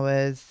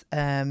flowers.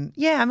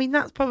 Yeah, I mean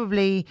that's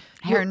probably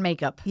Hair and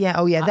makeup. Yeah.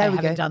 Oh yeah. There I we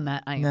go. haven't done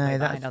that. I know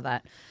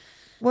that.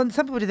 Well,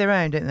 some people do their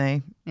own, don't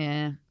they?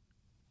 Yeah.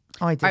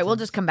 I did. All right, we'll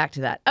just come back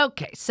to that.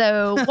 Okay,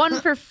 so 1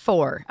 for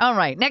 4. All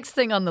right, next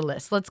thing on the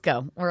list. Let's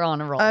go. We're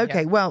on a roll. Okay.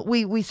 here. Well,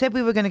 we said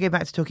we were going to go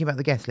back to talking about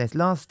the guest list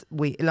last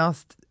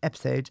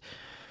episode.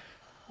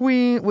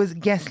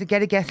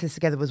 Get a guest list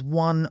together was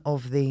one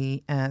of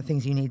the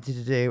things you needed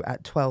to do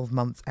at 12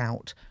 months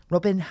out.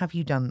 Robin, have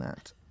you done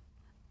that?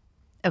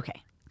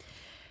 Okay.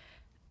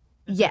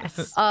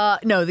 Yes.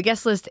 No, the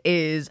guest list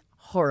is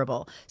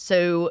horrible.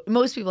 So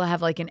most people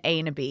have like an A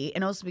and a B,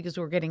 and also because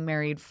we're getting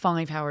married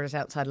 5 hours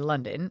outside of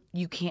London,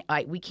 we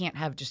can't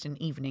have just an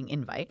evening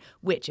invite.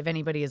 Which, if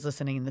anybody is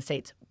listening in the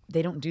States,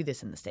 they don't do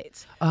this in the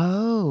States.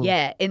 Oh.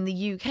 Yeah, in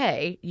the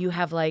UK, you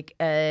have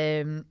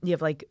one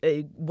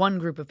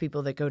group of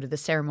people that go to the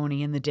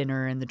ceremony and the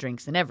dinner and the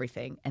drinks and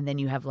everything, and then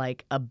you have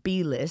like a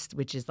B list,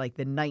 which is like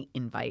the night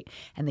invite,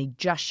 and they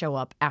just show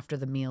up after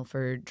the meal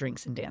for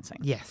drinks and dancing.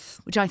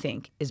 Yes. Which I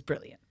think is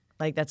brilliant.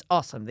 Like that's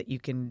awesome that you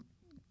can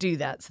do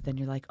that. So then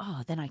you're like,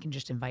 oh, then I can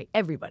just invite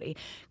everybody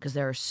because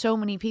there are so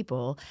many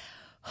people.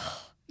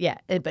 Yeah,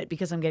 but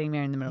because I'm getting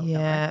married in the middle of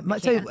nowhere, I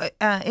can't.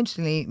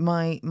 Interestingly,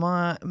 my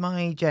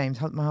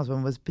James, my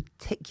husband, was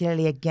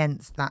particularly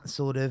against that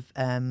sort of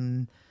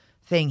thing.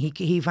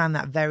 He found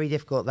that very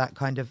difficult. That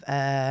kind of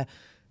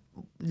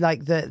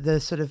like the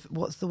sort of,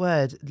 what's the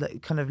word?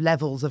 Like kind of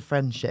levels of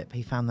friendship.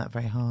 He found that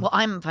very hard. Well,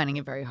 I'm finding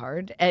it very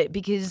hard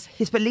because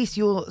Yes, but at least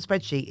your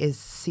spreadsheet is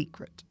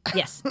secret.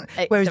 yes.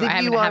 Whereas so if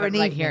I you have are it an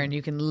right here, evening- and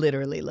you can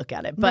literally look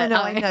at it. But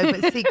No, I know,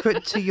 but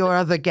secret to your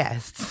other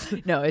guests.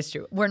 No, it's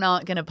true. We're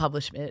not going to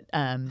publish it.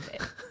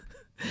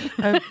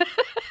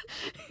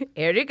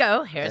 Here you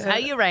go. Here's how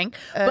you rank.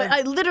 But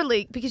I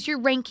literally, because you're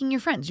ranking your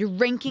friends, you're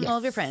ranking all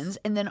of your Yes. friends.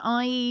 And then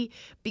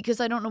because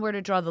I don't know where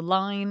to draw the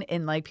line,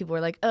 and like people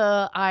are like,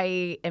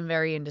 I am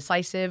very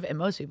indecisive. And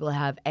most people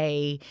have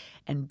A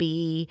and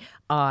B.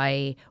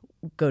 I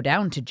go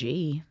down to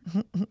G.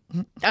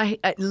 I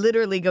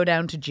literally go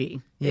down to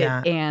G.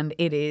 Yeah. And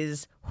it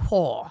is,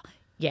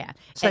 yeah.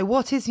 So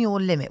what is your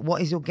limit? What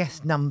is your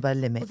guest number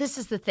limit? Well, this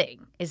is the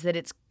thing, is that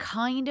it's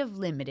kind of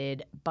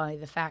limited by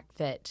the fact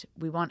that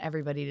we want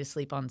everybody to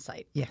sleep on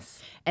site.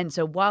 Yes. And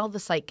so while the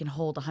site can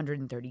hold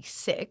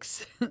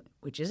 136,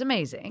 which is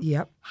amazing,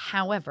 Yep.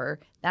 however,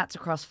 that's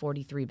across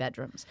 43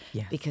 bedrooms.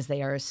 Yes. Because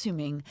they are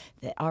assuming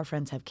that our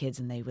friends have kids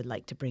and they would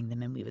like to bring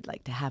them and we would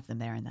like to have them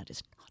there, and that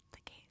is not the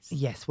case.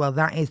 Yes, well,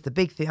 that is the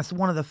big thing. That's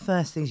one of the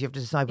first things you have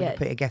to decide when Yeah. you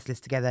put a guest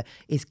list together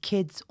is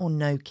kids or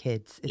no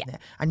kids, isn't it?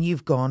 And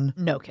you've gone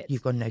No kids.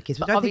 You've gone no kids,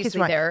 which But I think is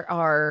obviously right. there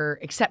are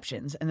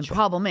exceptions, and the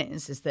problem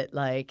is that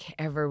like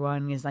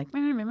everyone is like,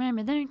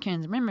 they're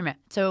kids.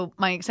 So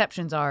my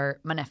exceptions are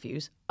my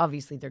nephews.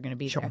 Obviously they're going to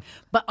be there,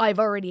 but I've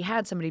already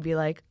had somebody be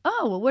like,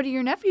 oh, well, what are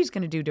your nephews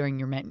going to do during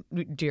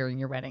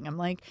your wedding? I'm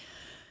like,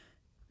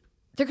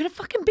 they're going to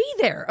fucking be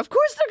there. Of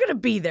course they're going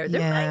to be there.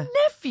 They're Yeah. my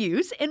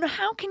nephews. And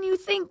how can you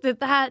think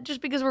that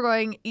just because we're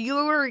going,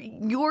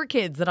 your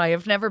kids that I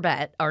have never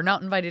met are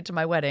not invited to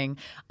my wedding?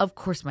 Of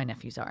course my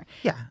nephews are.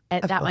 Yeah,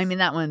 And of that, I course. mean,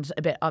 that one's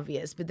a bit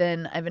obvious. But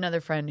then I have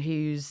another friend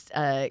whose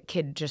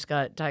kid just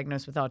got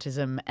diagnosed with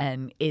autism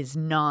and is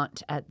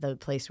not at the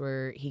place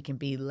where he can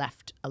be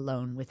left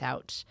alone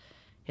without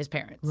his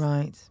parents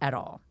Right. at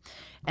all.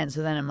 And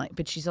so then I'm like,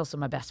 but she's also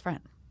my best friend.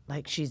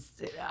 Like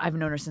I've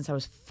known her since I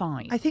was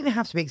 5. I think there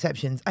have to be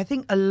exceptions. I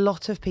think a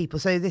lot of people,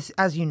 so this,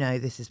 as you know,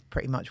 this is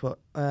pretty much what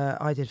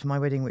I did for my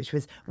wedding, which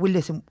was,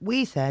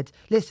 we said,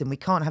 we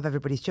can't have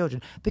everybody's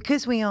children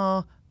because we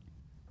are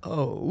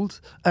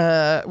old.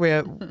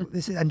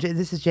 This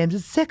is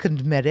James's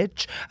second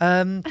marriage.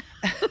 Sounds.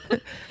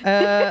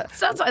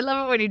 I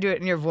love it when you do it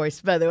in your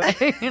voice. By the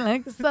way,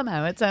 like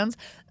somehow it sounds.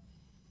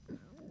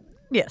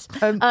 Yes.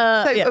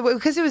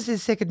 Because it was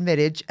his second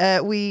marriage,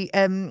 we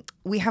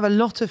have a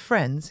lot of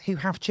friends who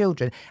have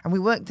children, and we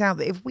worked out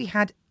that if we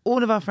had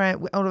all of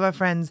our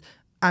friends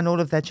and all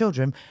of their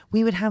children,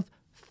 we would have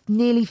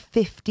nearly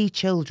 50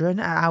 children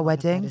at our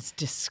wedding. That is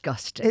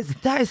disgusting.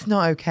 That is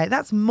not okay.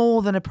 That's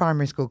more than a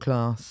primary school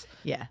class.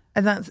 Yeah.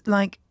 And that's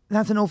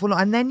an awful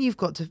lot. And then you've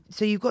got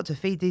to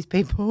feed these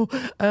people,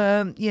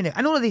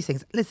 and all of these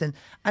things. Listen,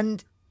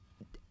 and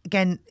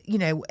again,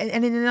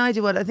 and in an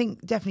ideal world, I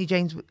think definitely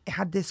James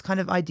had this kind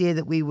of idea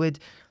that we would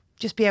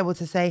just be able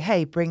to say,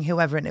 hey, bring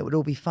whoever and it would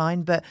all be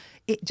fine. But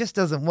it just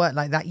doesn't work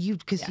like that.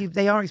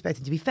 They are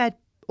expected to be fed,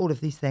 all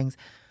of these things.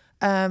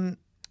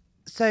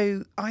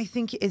 So I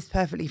think it is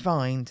perfectly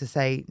fine to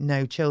say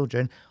no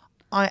children.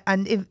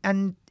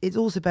 And it's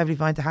also perfectly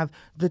fine to have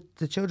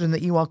the children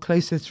that you are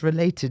closest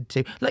related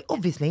to. Like,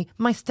 obviously,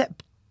 my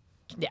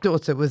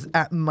stepdaughter was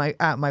at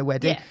my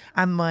wedding,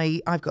 and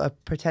I've got a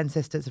pretend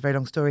sister. It's a very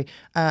long story.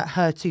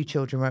 Her 2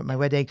 children were at my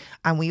wedding,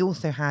 and we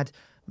also had.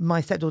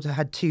 My stepdaughter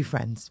had 2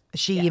 friends.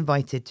 She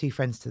invited 2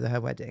 friends to her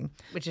wedding.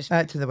 Which is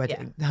to the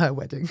wedding, her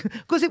wedding.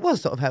 Because it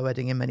was sort of her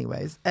wedding in many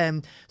ways.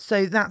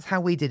 So that's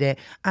how we did it.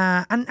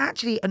 And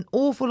actually an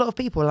awful lot of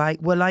people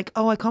were like,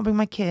 oh, I can't bring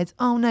my kids.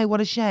 Oh no, what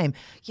a shame.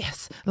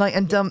 Yes.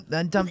 And dump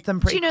them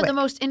pretty quick. The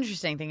most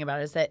interesting thing about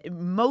it is that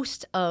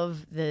most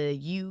of the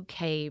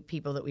UK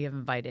people that we have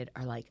invited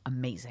are like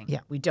amazing. Yeah.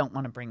 We don't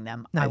want to bring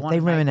them. No,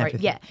 they ruin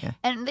everything. Yeah.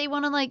 And they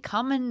want to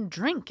come and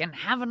drink and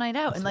have a night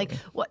out. Absolutely.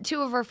 And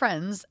 2 of our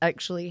friends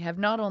actually have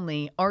not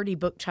only already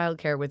booked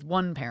childcare with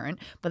one parent,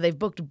 but they've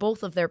booked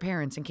both of their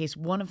parents in case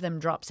one of them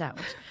drops out.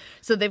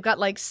 So they've got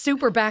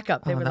super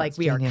backup. They were like,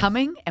 we genius. are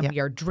coming and we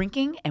are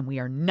drinking and we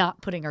are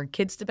not putting our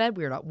kids to bed.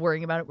 We are not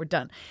worrying about it. We're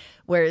done.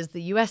 Whereas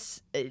the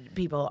US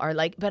people are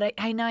like, but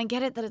I know I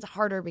get it that it's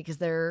harder because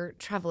they're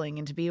traveling,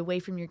 and to be away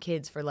from your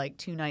kids for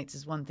 2 nights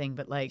is one thing,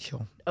 but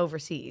sure.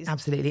 Overseas.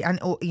 Absolutely. And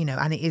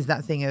and it is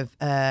that thing of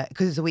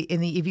because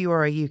if you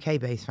are a UK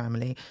based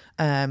family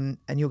and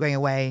you're going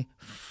away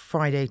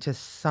Friday to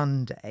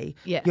Sunday,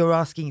 you're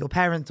asking your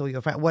parents or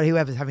your friend,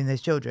 whoever's having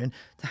those children,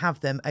 to have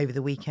them over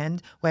the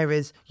weekend.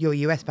 Whereas your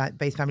US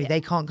based family,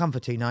 they can't come for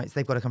 2 nights.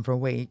 They've got to come for a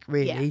week,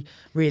 really,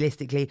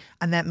 realistically.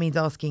 And that means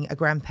asking a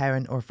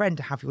grandparent or a friend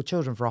to have your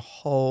children for a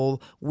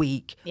whole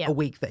week, a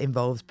week that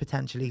involves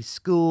potentially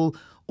school,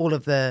 all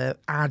of the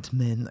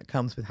admin that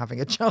comes with having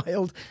a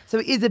child. So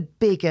it is a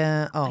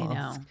bigger ask. I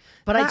know.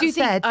 But I do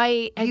think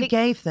you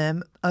gave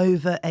them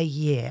over a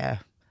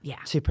year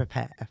to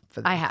prepare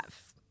for this. I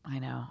have. I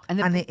know.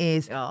 And it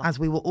is, as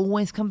we will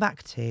always come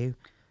back to,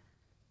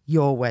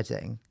 your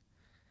wedding.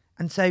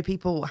 And so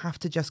people have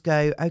to just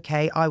go,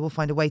 okay, I will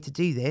find a way to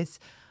do this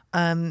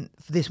for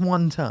this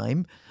one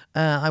time.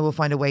 I will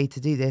find a way to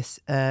do this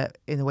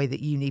in the way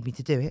that you need me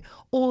to do it.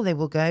 Or they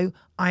will go,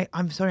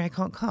 I'm sorry, I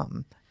can't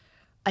come.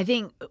 I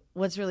think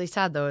what's really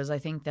sad, though, is I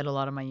think that a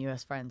lot of my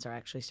U.S. friends are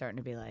actually starting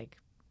to be like,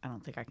 I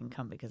don't think I can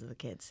come because of the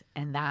kids.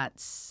 And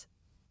that's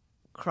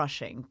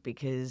crushing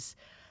because,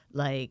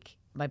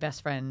 my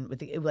best friend,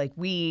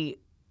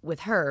 with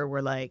her, we're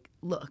like,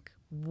 look,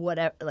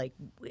 whatever,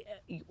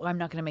 I'm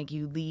not going to make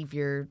you leave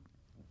your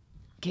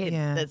kid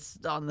that's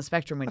on the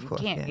spectrum when you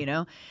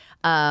can't,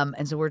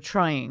 and so we're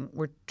trying,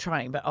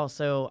 but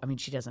also, I mean,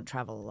 she doesn't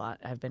travel a lot.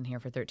 I've been here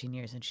for 13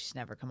 years and she's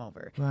never come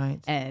over. Right.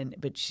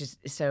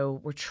 So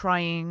we're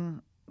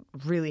trying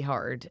really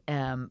hard.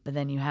 But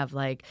then you have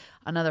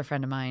another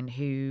friend of mine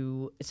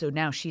so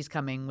now she's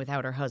coming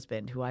without her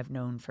husband, who I've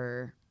known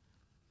for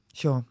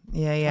Sure.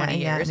 20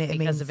 years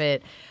because of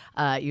it.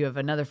 You have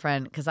another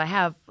friend, because I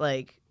have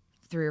 3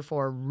 or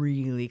 4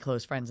 really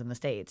close friends in the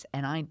States,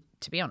 and I,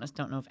 to be honest,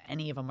 don't know if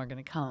any of them are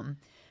going to come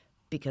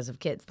because of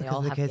kids. They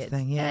all have kids.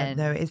 Thing. Yeah,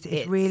 no, it's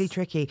really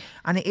tricky,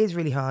 and it is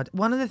really hard.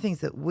 One of the things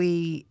that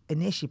we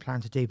initially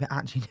planned to do, but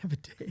actually never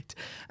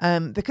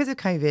did, because of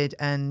COVID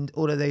and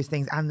all of those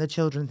things, and the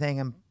children thing,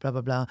 and blah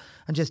blah blah,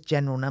 and just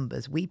general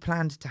numbers, we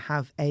planned to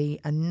have a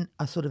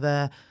sort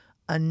of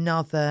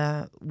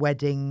another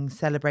wedding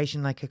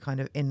celebration, like a kind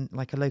of in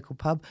a local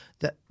pub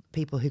that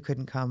people who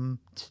couldn't come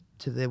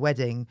to the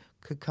wedding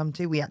could come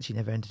to. We actually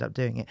never ended up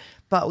doing it,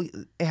 but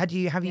have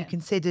you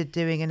considered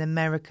doing an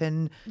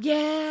American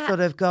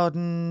sort of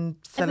garden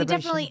celebration? And we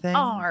definitely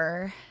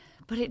are,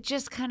 but it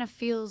just kind of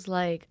feels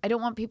like I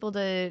don't want people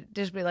to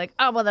just be like,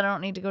 oh well, then I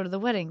don't need to go to the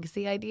wedding, because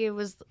the idea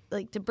was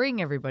to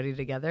bring everybody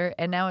together,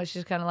 and now it's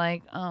just kind of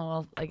like, oh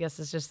well, I guess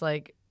it's just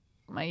my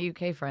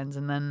UK friends,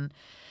 and then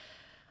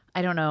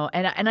I don't know.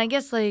 And I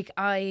guess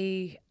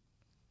I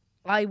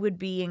would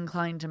be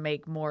inclined to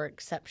make more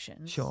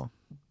exceptions. Sure.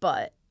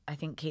 But I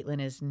think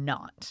Caitlin is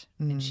not.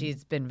 And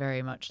she's been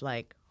very much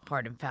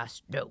hard and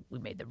fast. No, we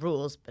made the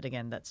rules. But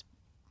again, that's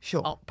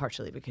Sure.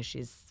 Partially because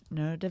she's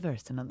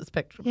neurodiverse and on the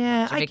spectrum.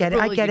 Yeah, She I make get a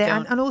it. rule, I get you it.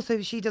 don't. And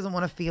also, she doesn't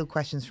want to field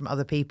questions from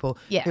other people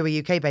who are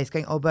UK based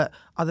going, oh, but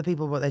other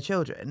people want their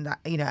children. That,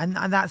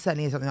 and that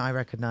certainly is something I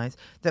recognise,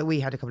 that we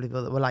had a couple of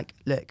people that were like,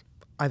 look,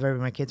 either I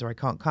bring my kids or I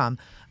can't come.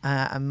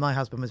 And my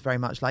husband was very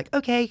much like,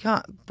 okay,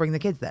 can't bring the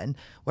kids then.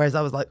 Whereas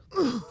I was like,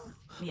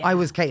 I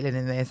was Caitlin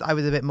in this. I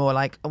was a bit more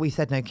like, we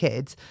said no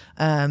kids.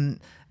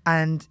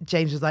 And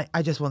James was like,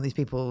 I just want these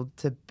people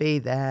to be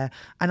there.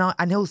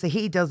 And also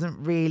he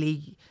doesn't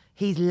really,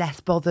 he's less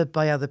bothered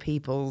by other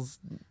people's.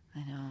 I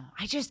know.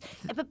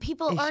 But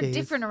people are issues.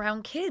 different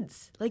around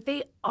kids. Like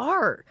they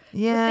are.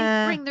 Yeah.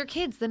 If they bring their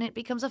kids, then it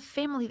becomes a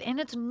family, and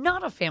it's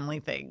not a family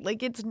thing.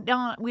 Like it's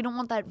not. We don't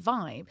want that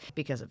vibe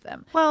because of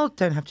them. Well,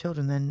 don't have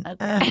children then.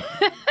 Okay.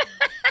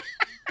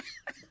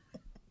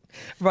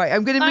 Right,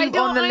 I'm going to move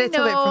on a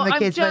little bit from the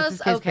kids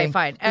versus kids okay, thing.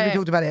 fine. Because we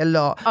talked about it a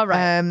lot. All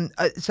right.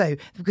 So,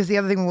 because the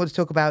other thing we want to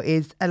talk about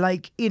is,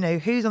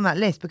 who's on that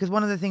list? Because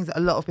one of the things that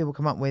a lot of people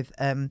come up with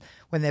when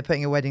they're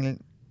putting a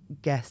wedding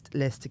guest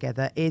list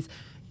together is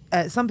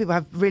some people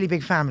have really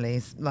big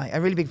families, like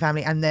a really big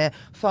family, and they're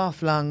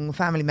far-flung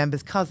family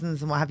members,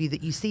 cousins and what have you,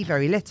 that you see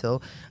very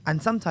little.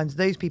 And sometimes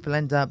those people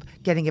end up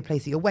getting a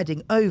place at your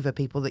wedding over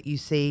people that you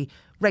see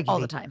regularly.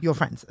 All the time. Your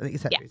friends, et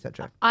cetera, et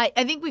cetera. I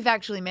think we've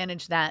actually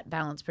managed that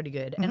balance pretty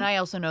good. And I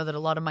also know that a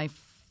lot of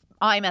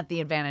I'm at the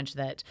advantage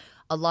that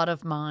a lot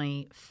of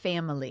my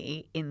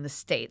family in the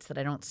States that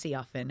I don't see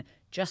often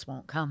just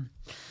won't come.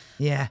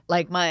 Yeah.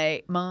 Like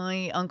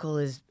my uncle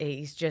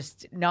he's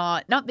just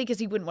not because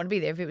he wouldn't want to be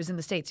there. If it was in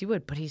the States, he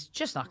would, but he's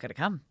just not going to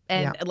come.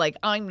 And like,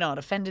 I'm not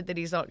offended that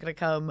he's not going to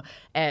come,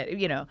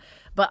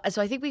 But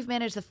so I think we've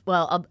managed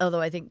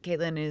although I think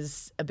Caitlin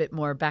is a bit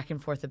more back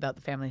and forth about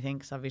the family thing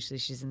because obviously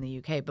she's in the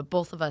UK, but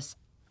both of us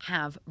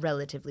have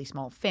relatively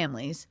small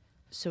families.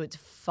 So it's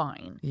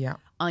fine. Yeah.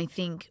 I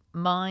think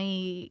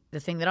the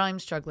thing that I'm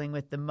struggling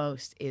with the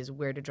most is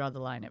where to draw the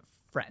line at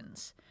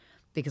friends.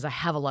 Because I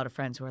have a lot of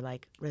friends who are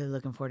like really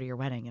looking forward to your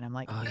wedding, and I'm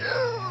like,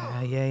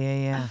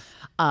 yeah.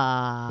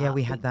 Yeah,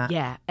 we had that.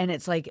 Yeah, and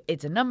it's like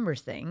it's a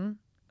numbers thing,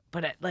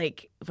 but at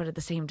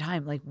the same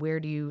time, like, where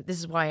do you? This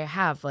is why I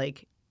have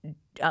like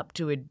up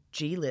to a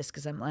G list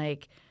because I'm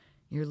like,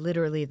 you're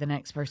literally the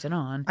next person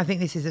on. I think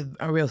this is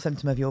a real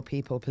symptom of your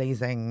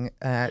people-pleasing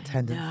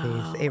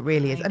tendencies. It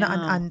really is.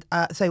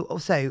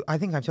 So I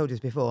think I've told you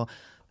this before.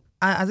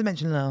 As I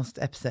mentioned last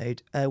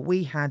episode,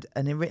 we had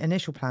an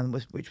initial plan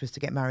which was to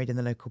get married in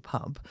the local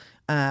pub,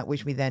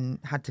 which we then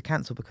had to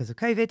cancel because of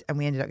COVID, and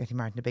we ended up getting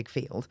married in a big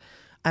field.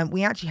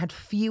 We actually had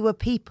fewer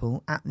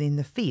people in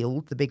the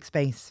field, the big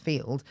space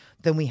field,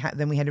 than we had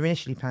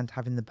initially planned to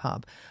have in the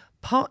pub.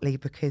 Partly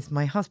because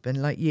my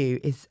husband, like you,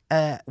 is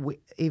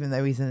even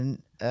though he's a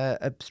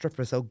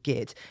streperous old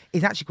git,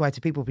 is actually quite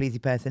a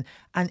people-pleasing person.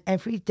 And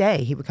every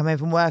day he would come home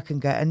from work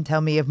and go and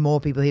tell me of more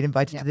people he'd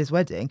invited to this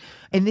wedding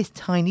in this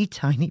tiny,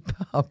 tiny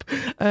pub.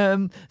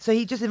 So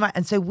he just invited,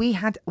 and so we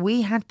had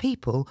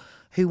people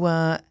who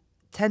were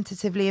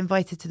tentatively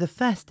invited to the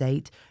first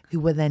date who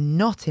were then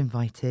not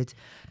invited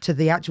to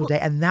the actual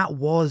date, and that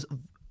was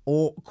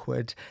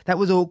awkward. That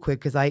was awkward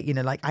because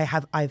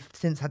I've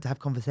since had to have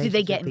conversations. Did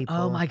they get? With people,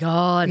 oh my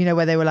god!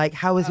 Where they were like,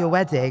 "How was your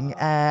wedding?"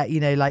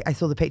 Like I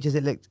saw the pictures.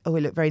 It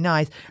looked very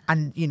nice,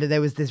 and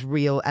there was this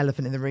real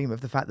elephant in the room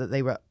of the fact that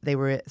they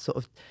were sort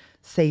of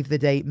save the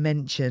date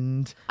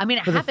mentioned. I mean,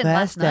 it for happened the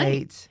last first date.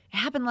 night. It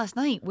happened last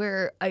night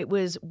where it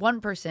was one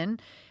person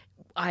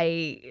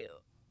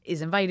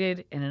is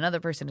invited and another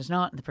person is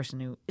not, and the person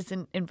who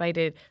isn't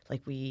invited,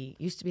 like, we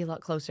used to be a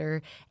lot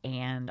closer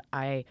and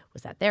I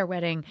was at their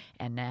wedding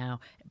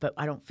but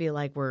I don't feel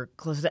like we're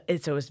close to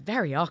it. So it was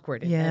very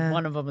awkward. And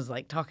one of them was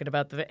like talking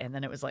about and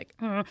then it was like,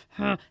 and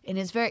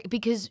it's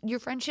because your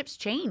friendships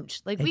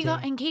change. Like we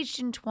got engaged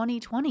in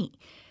 2020.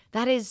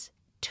 That is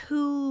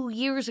 2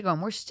 years ago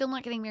and we're still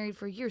not getting married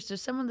for a year. So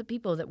some of the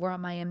people that were on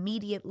my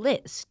immediate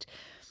list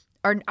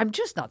I'm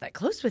just not that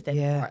close with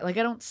anymore. Yeah. Like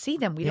I don't see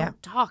them. We don't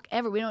talk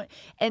ever. We don't.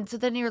 And so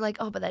then you're like,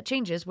 oh, but that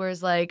changes.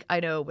 Whereas like I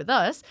know with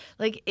us,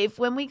 like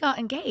when we got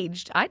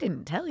engaged, I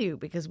didn't tell you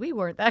because we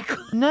weren't that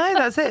close. No,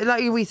 that's it.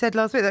 Like we said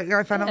last week, that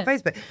I found on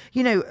Facebook.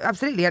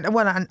 Absolutely.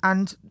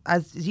 And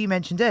as you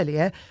mentioned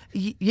earlier,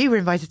 you were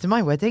invited to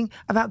my wedding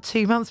about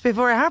 2 months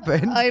before it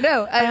happened. I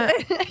know.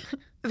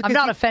 I'm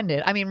not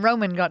offended. I mean,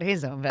 Roman got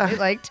his own, but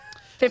like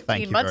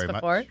 15 months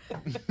before.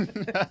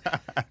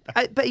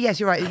 But yes,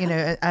 you're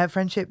right.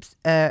 Friendships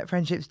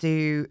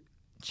do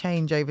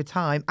change over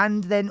time,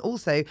 and then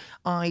also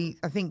I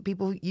think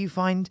you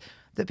find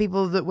that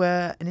people that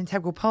were an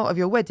integral part of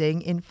your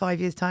wedding in 5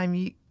 years'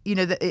 time,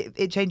 that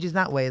it changes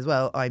that way as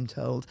well. I'm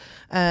told,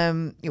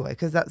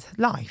 because that's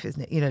life,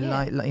 isn't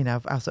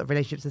it? Our sort of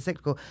relationships are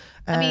cyclical.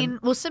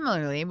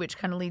 Similarly, which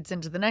kind of leads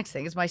into the next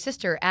thing, is my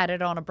sister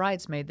added on a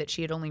bridesmaid that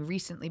she had only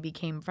recently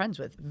became friends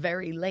with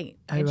very late,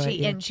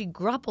 and she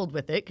grappled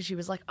with it because she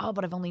was like, oh,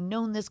 but I've only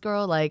known this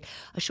girl like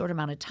a short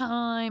amount of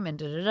time, and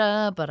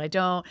but I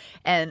don't,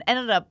 and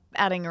ended up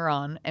adding her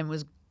on, and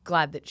was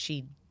glad that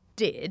she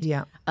did.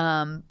 Yeah.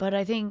 But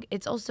I think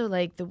it's also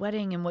like the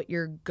wedding and what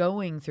you're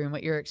going through and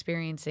what you're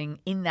experiencing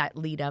in that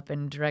lead up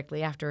and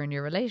directly after in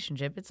your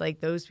relationship. It's like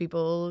those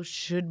people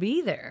should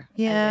be there.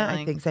 Yeah,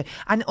 I think so.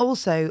 And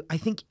also, I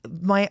think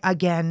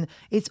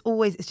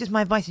it's just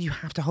my advice is you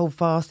have to hold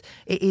fast.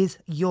 It is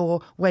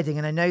your wedding.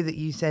 And I know that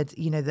you said,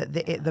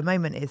 that at the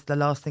moment it's the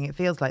last thing it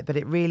feels like, but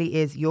it really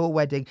is your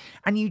wedding.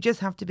 And you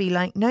just have to be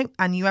like, nope.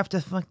 And you have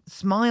to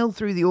smile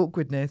through the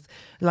awkwardness.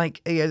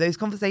 Like, those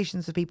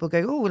conversations of people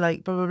go, oh,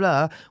 like, blah, blah,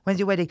 blah. When's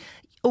your wedding?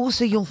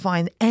 Also, you'll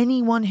find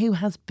anyone who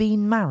has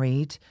been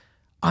married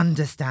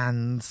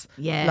understands.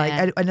 Yeah.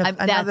 Like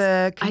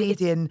another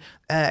comedian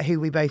who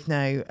we both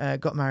know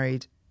got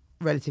married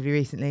relatively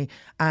recently,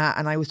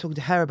 and I was talking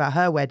to her about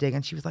her wedding,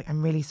 and she was like,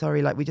 I'm really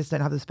sorry, like we just don't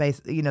have the space,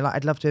 like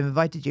I'd love to have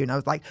invited you. And I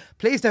was like,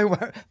 please don't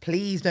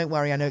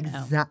worry, I know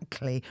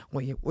exactly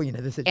what the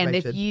situation. And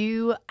if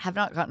you have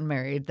not gotten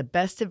married, the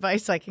best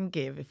advice I can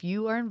give, if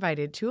you are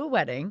invited to a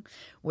wedding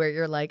where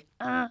you're like,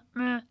 I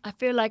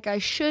feel like I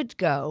should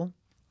go,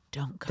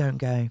 don't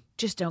go.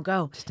 Just don't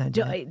go. Just don't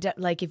do it.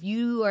 Like if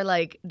you are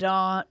like,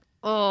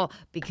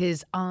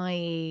 because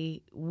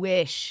I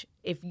wish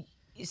if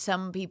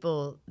some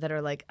people that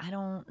are like, I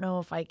don't know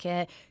if I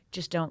can,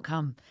 just don't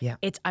come. Yeah.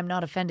 I'm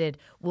not offended.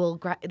 We'll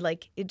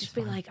just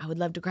be like, I would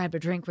love to grab a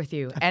drink with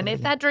you. Absolutely. And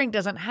if that drink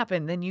doesn't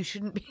happen, then you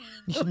shouldn't be.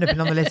 You shouldn't have been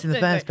on the list in the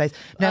first place.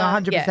 No,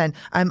 100%.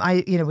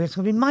 Yeah. We're going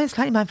to be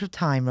slightly mindful of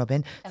time,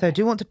 Robin. So I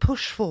do want to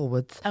push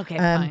forwards. Okay,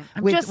 fine.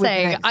 I'm just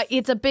saying,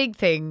 it's a big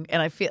thing,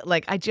 and I feel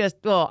like I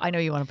know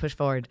you want to push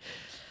forward.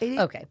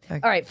 Okay. All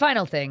right.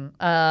 Final thing.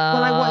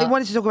 I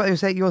wanted to talk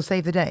about your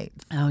save the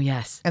dates. Oh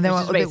yes. And then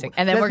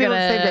and then we're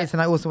gonna save dates.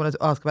 And I also wanted to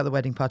ask about the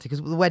wedding party, because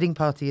the wedding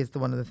party is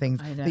one of the things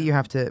that you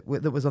have to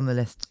that was on the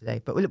list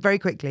today. But very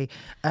quickly,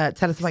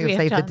 tell us about your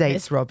save the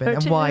dates, Robin,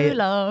 and why.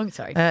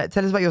 Sorry. Tell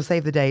us about your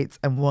save the dates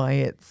and why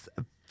it's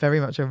very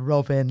much a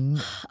Robin.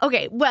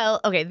 Okay,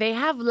 they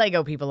have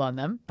Lego people on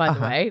them, by the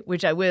way,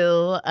 which I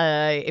will,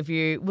 if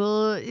you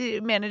will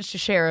manage to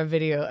share a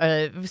video,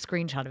 a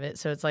screenshot of it.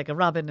 So it's like a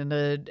Robin and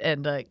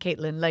a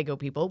Caitlin Lego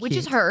people, which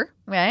is her,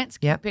 right? It's a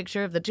cute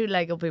picture of the two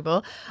Lego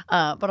people.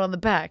 But on the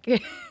back,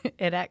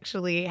 it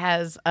actually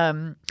has,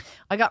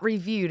 I got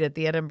reviewed at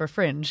the Edinburgh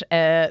Fringe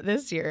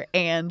this year,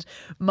 and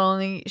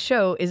my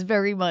show is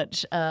very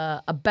much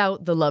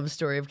about the love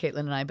story of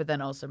Caitlin and I, but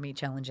then also me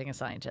challenging a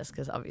scientist,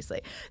 because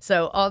obviously.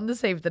 So on the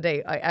Save the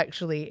Date, I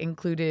actually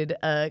included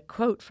a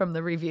quote from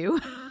the review,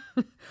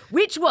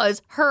 which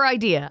was her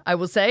idea, I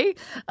will say.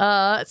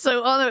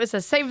 So on it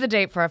says, save the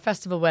date for our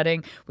festival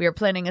wedding. We are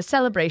planning a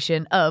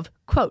celebration of,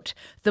 quote,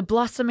 the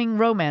blossoming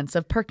romance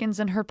of Perkins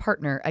and her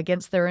partner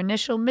against their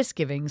initial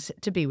misgivings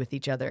to be with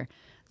each other.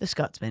 The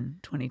Scotsman,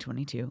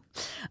 2022.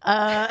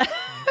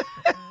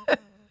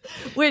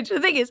 Which the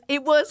thing is,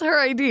 it was her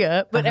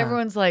idea, but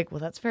everyone's like, well,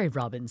 that's very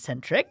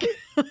Robin-centric.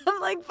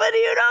 I'm like, but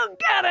you don't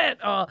get it.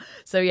 Oh,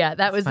 so yeah,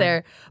 that was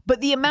there.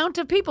 But the amount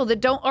of people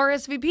that don't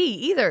RSVP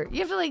either, you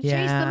have to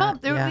chase them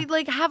up. There would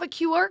be have a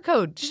QR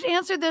code. Just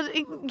answer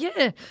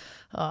the,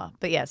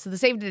 but yeah, so the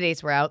save the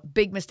dates were out.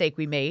 Big mistake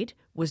we made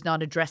was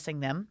not addressing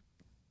them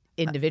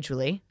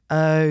individually.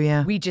 Oh,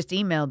 yeah. We just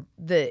emailed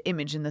the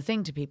image and the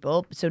thing to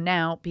people. So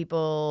now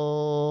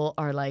people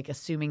are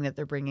assuming that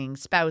they're bringing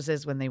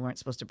spouses when they weren't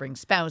supposed to bring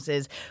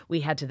spouses. We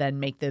had to then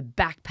make the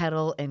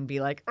backpedal and be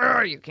like,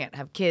 you can't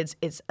have kids.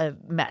 It's a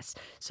mess.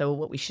 So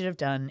what we should have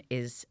done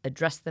is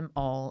address them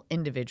all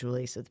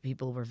individually so the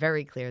people were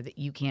very clear that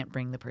you can't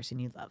bring the person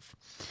you love.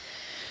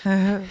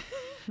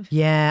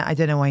 Yeah, I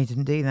don't know why you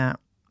didn't do that.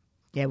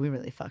 Yeah, we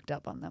really fucked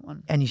up on that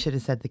one. And you should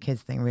have said the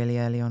kids thing really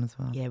early on as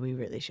well. Yeah, we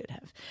really should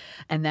have.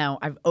 And now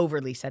I've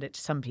overly said it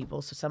to some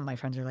people. So some of my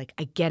friends are like,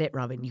 I get it,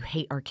 Robin. You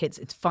hate our kids.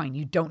 It's fine.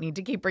 You don't need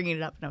to keep bringing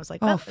it up. And I was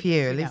like, oh,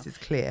 phew. At least it's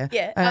clear.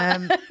 Yeah.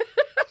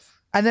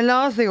 And the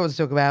last thing I want to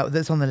talk about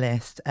that's on the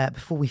list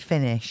before we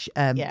finish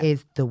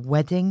is the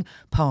wedding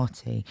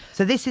party.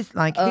 So this is who's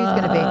going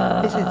to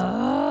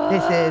be,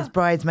 this is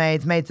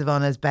bridesmaids, maids of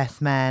honours,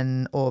 best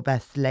men or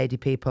best lady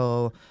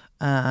people.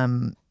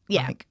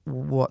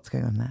 What's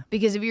going on there?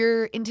 Because if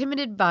you're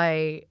intimidated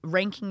by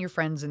ranking your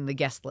friends in the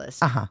guest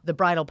list, the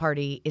bridal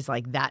party is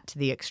like that to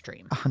the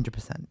extreme.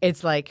 100%.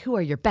 It's like, who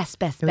are your best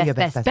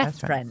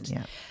friends?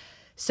 Yeah.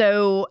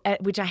 So,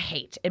 which I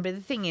hate. But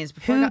the thing is,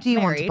 before who do you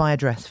want to buy a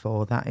dress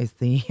for? That is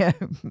the.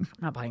 I'm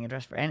not buying a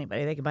dress for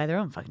anybody. They can buy their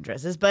own fucking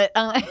dresses. But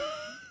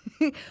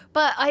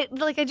but I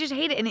just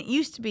hate it. And it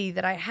used to be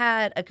that I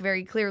had a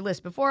very clear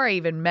list before I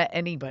even met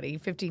anybody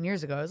 15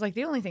 years ago. I was like,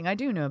 the only thing I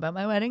do know about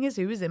my wedding is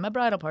who was in my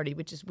bridal party,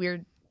 which is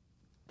weird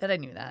that I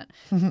knew that.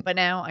 But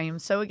now I am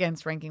so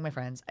against ranking my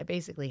friends. I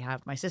basically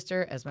have my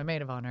sister as my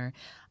maid of honor.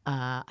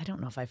 I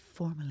don't know if I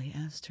formally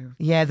asked her.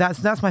 Yeah,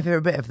 that's my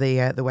favorite bit of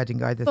the wedding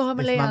guide this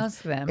month.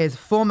 Ask them. Is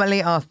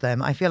formally ask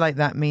them. I feel like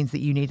that means that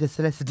you need a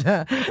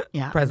solicitor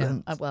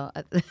present.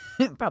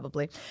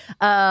 Probably.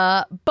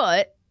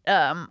 But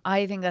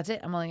I think that's it.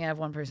 I'm only gonna have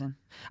one person.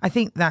 I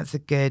think that's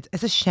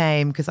it's a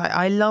shame because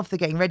I love the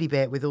getting ready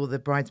bit with all the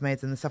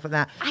bridesmaids and the stuff like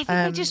that. I think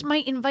I just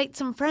might invite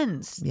some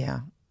friends.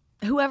 Yeah.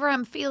 whoever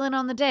I'm feeling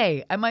on the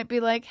day. I might be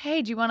like,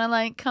 hey, do you want to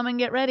like come and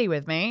get ready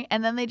with me?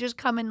 And then they just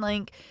come and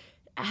like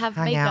have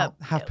Hang makeup.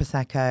 out, have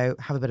Prosecco,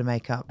 have a bit of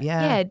makeup.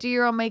 Yeah, do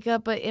your own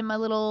makeup but in my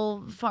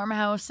little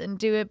farmhouse and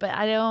do it. But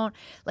I don't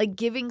like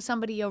giving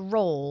somebody a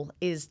role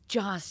is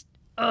just,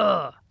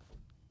 ugh.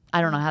 I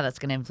don't know how that's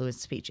going to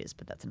influence speeches,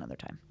 but that's another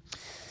time.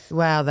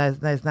 Well,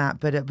 there's that,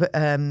 but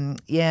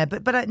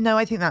no,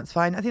 I think that's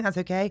fine. I think that's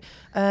okay.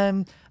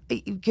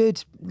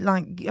 Good.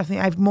 Like, I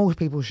think more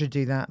people should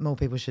do that. More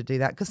people should do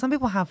that because some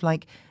people have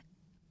like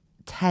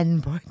 10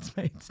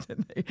 bridesmaids,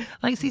 don't they?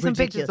 Like, see some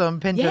pictures on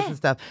Pinterest and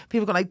stuff.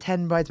 People got like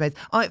 10 bridesmaids.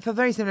 For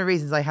very similar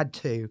reasons, I had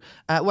 2.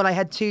 I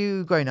had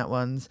 2 grown-up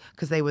ones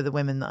because they were the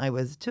women that I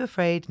was too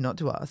afraid not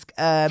to ask.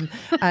 And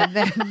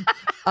then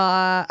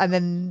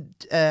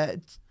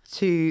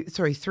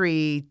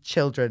 3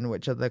 children,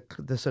 which are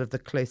the sort of the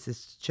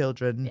closest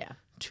children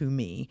to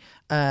me,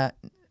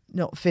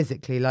 not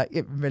physically, like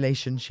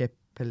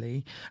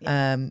relationshiply.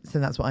 So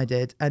that's what I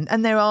did.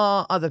 And there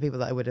are other people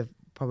that I would have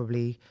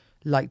probably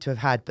liked to have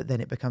had, but then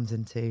it becomes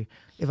into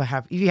if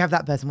you have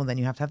that person, well then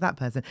you have to have that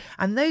person.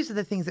 And those are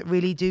the things that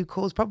really do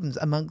cause problems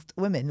amongst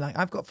women. Like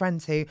I've got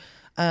friends who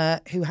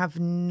have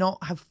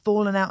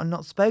fallen out and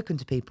not spoken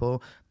to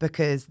people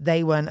because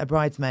they weren't a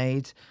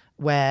bridesmaid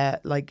where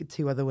like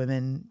 2 other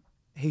women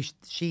who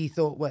she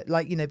thought were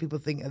like, people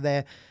think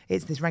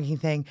it's this ranking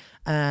thing.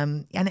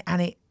 And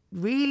it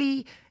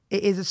really,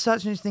 it is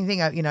such an interesting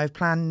thing.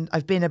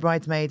 I've been a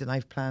bridesmaid and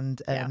I've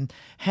planned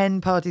hen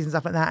parties and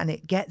stuff like that. And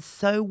it gets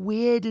so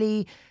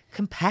weirdly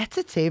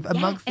competitive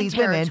amongst these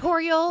women.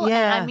 Territorial.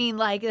 Yeah. And I mean,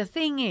 like, the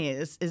thing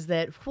is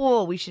that,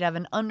 we should have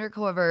an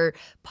undercover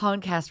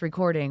podcast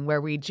recording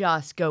where we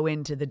just go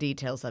into the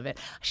details of it.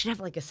 I should have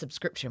like a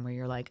subscription where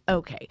you're like,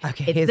 okay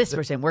it's this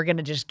person. We're going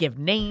to just give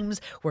names.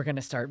 We're going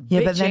to start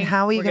bitching. But then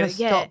how are you going to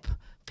stop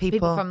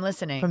people from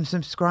listening? From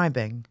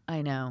subscribing?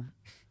 I know.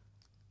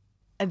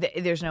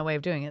 There's no way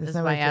of doing it. This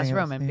is why I asked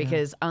Roman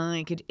because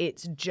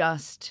it's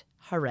just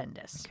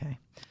horrendous. Okay.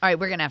 All right,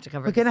 we're gonna have to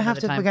cover. We're gonna have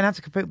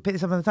to put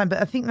this up on the time.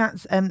 But I think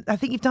that's. I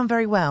think you've done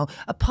very well.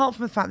 Apart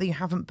from the fact that you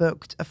haven't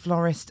booked a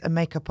florist, a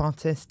makeup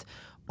artist,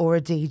 or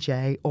a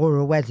DJ, or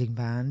a wedding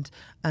band,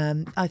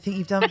 I think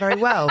you've done very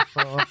well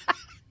for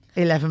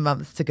 11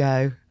 months to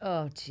go.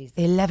 Oh, Jesus.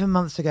 11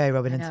 months to go,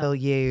 Robin, until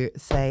you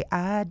say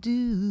I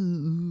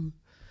do.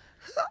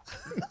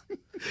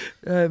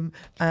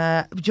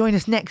 Join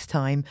us next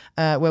time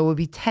where we'll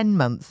be 10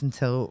 months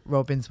until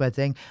Robin's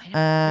wedding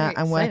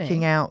and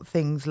working out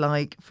things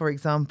like, for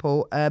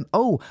example, I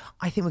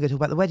think we're going to talk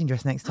about the wedding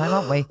dress next time,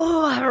 aren't we?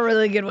 Oh, I have a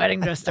really good wedding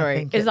dress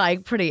story. It's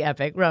like pretty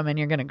epic. Roman,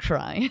 you're going to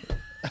cry.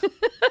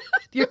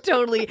 You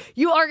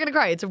are going to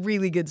cry. It's a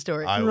really good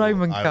story.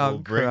 Roman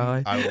can't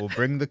cry. I will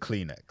bring the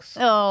Kleenex.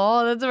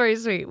 Oh, that's very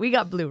sweet. We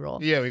got Blue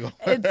Roll. Yeah, we got.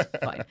 It's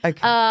fine.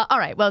 Okay. All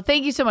right. Well,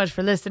 thank you so much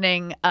for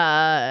listening.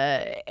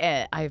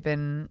 I've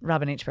been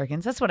Robin H.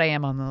 Perkins. That's what I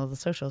am on all the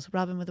socials.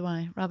 Robin with a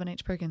Y. Robin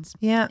H. Perkins.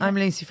 Yeah, I'm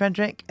Lucy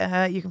Frederick.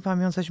 You can find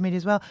me on social media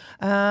as well.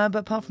 But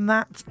apart from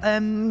that,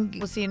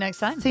 we'll see you next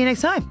time. See you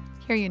next time.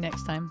 Hear you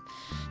next time.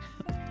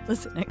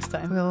 Listen next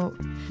time.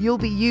 You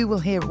will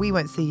hear. We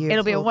won't see you.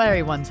 It'll be a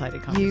very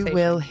one-sided conversation. You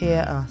will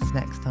hear us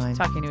next time.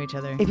 Talking to each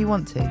other. If you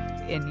want to.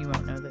 And we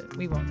won't know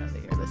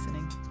that you're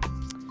listening.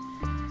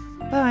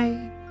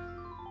 Bye.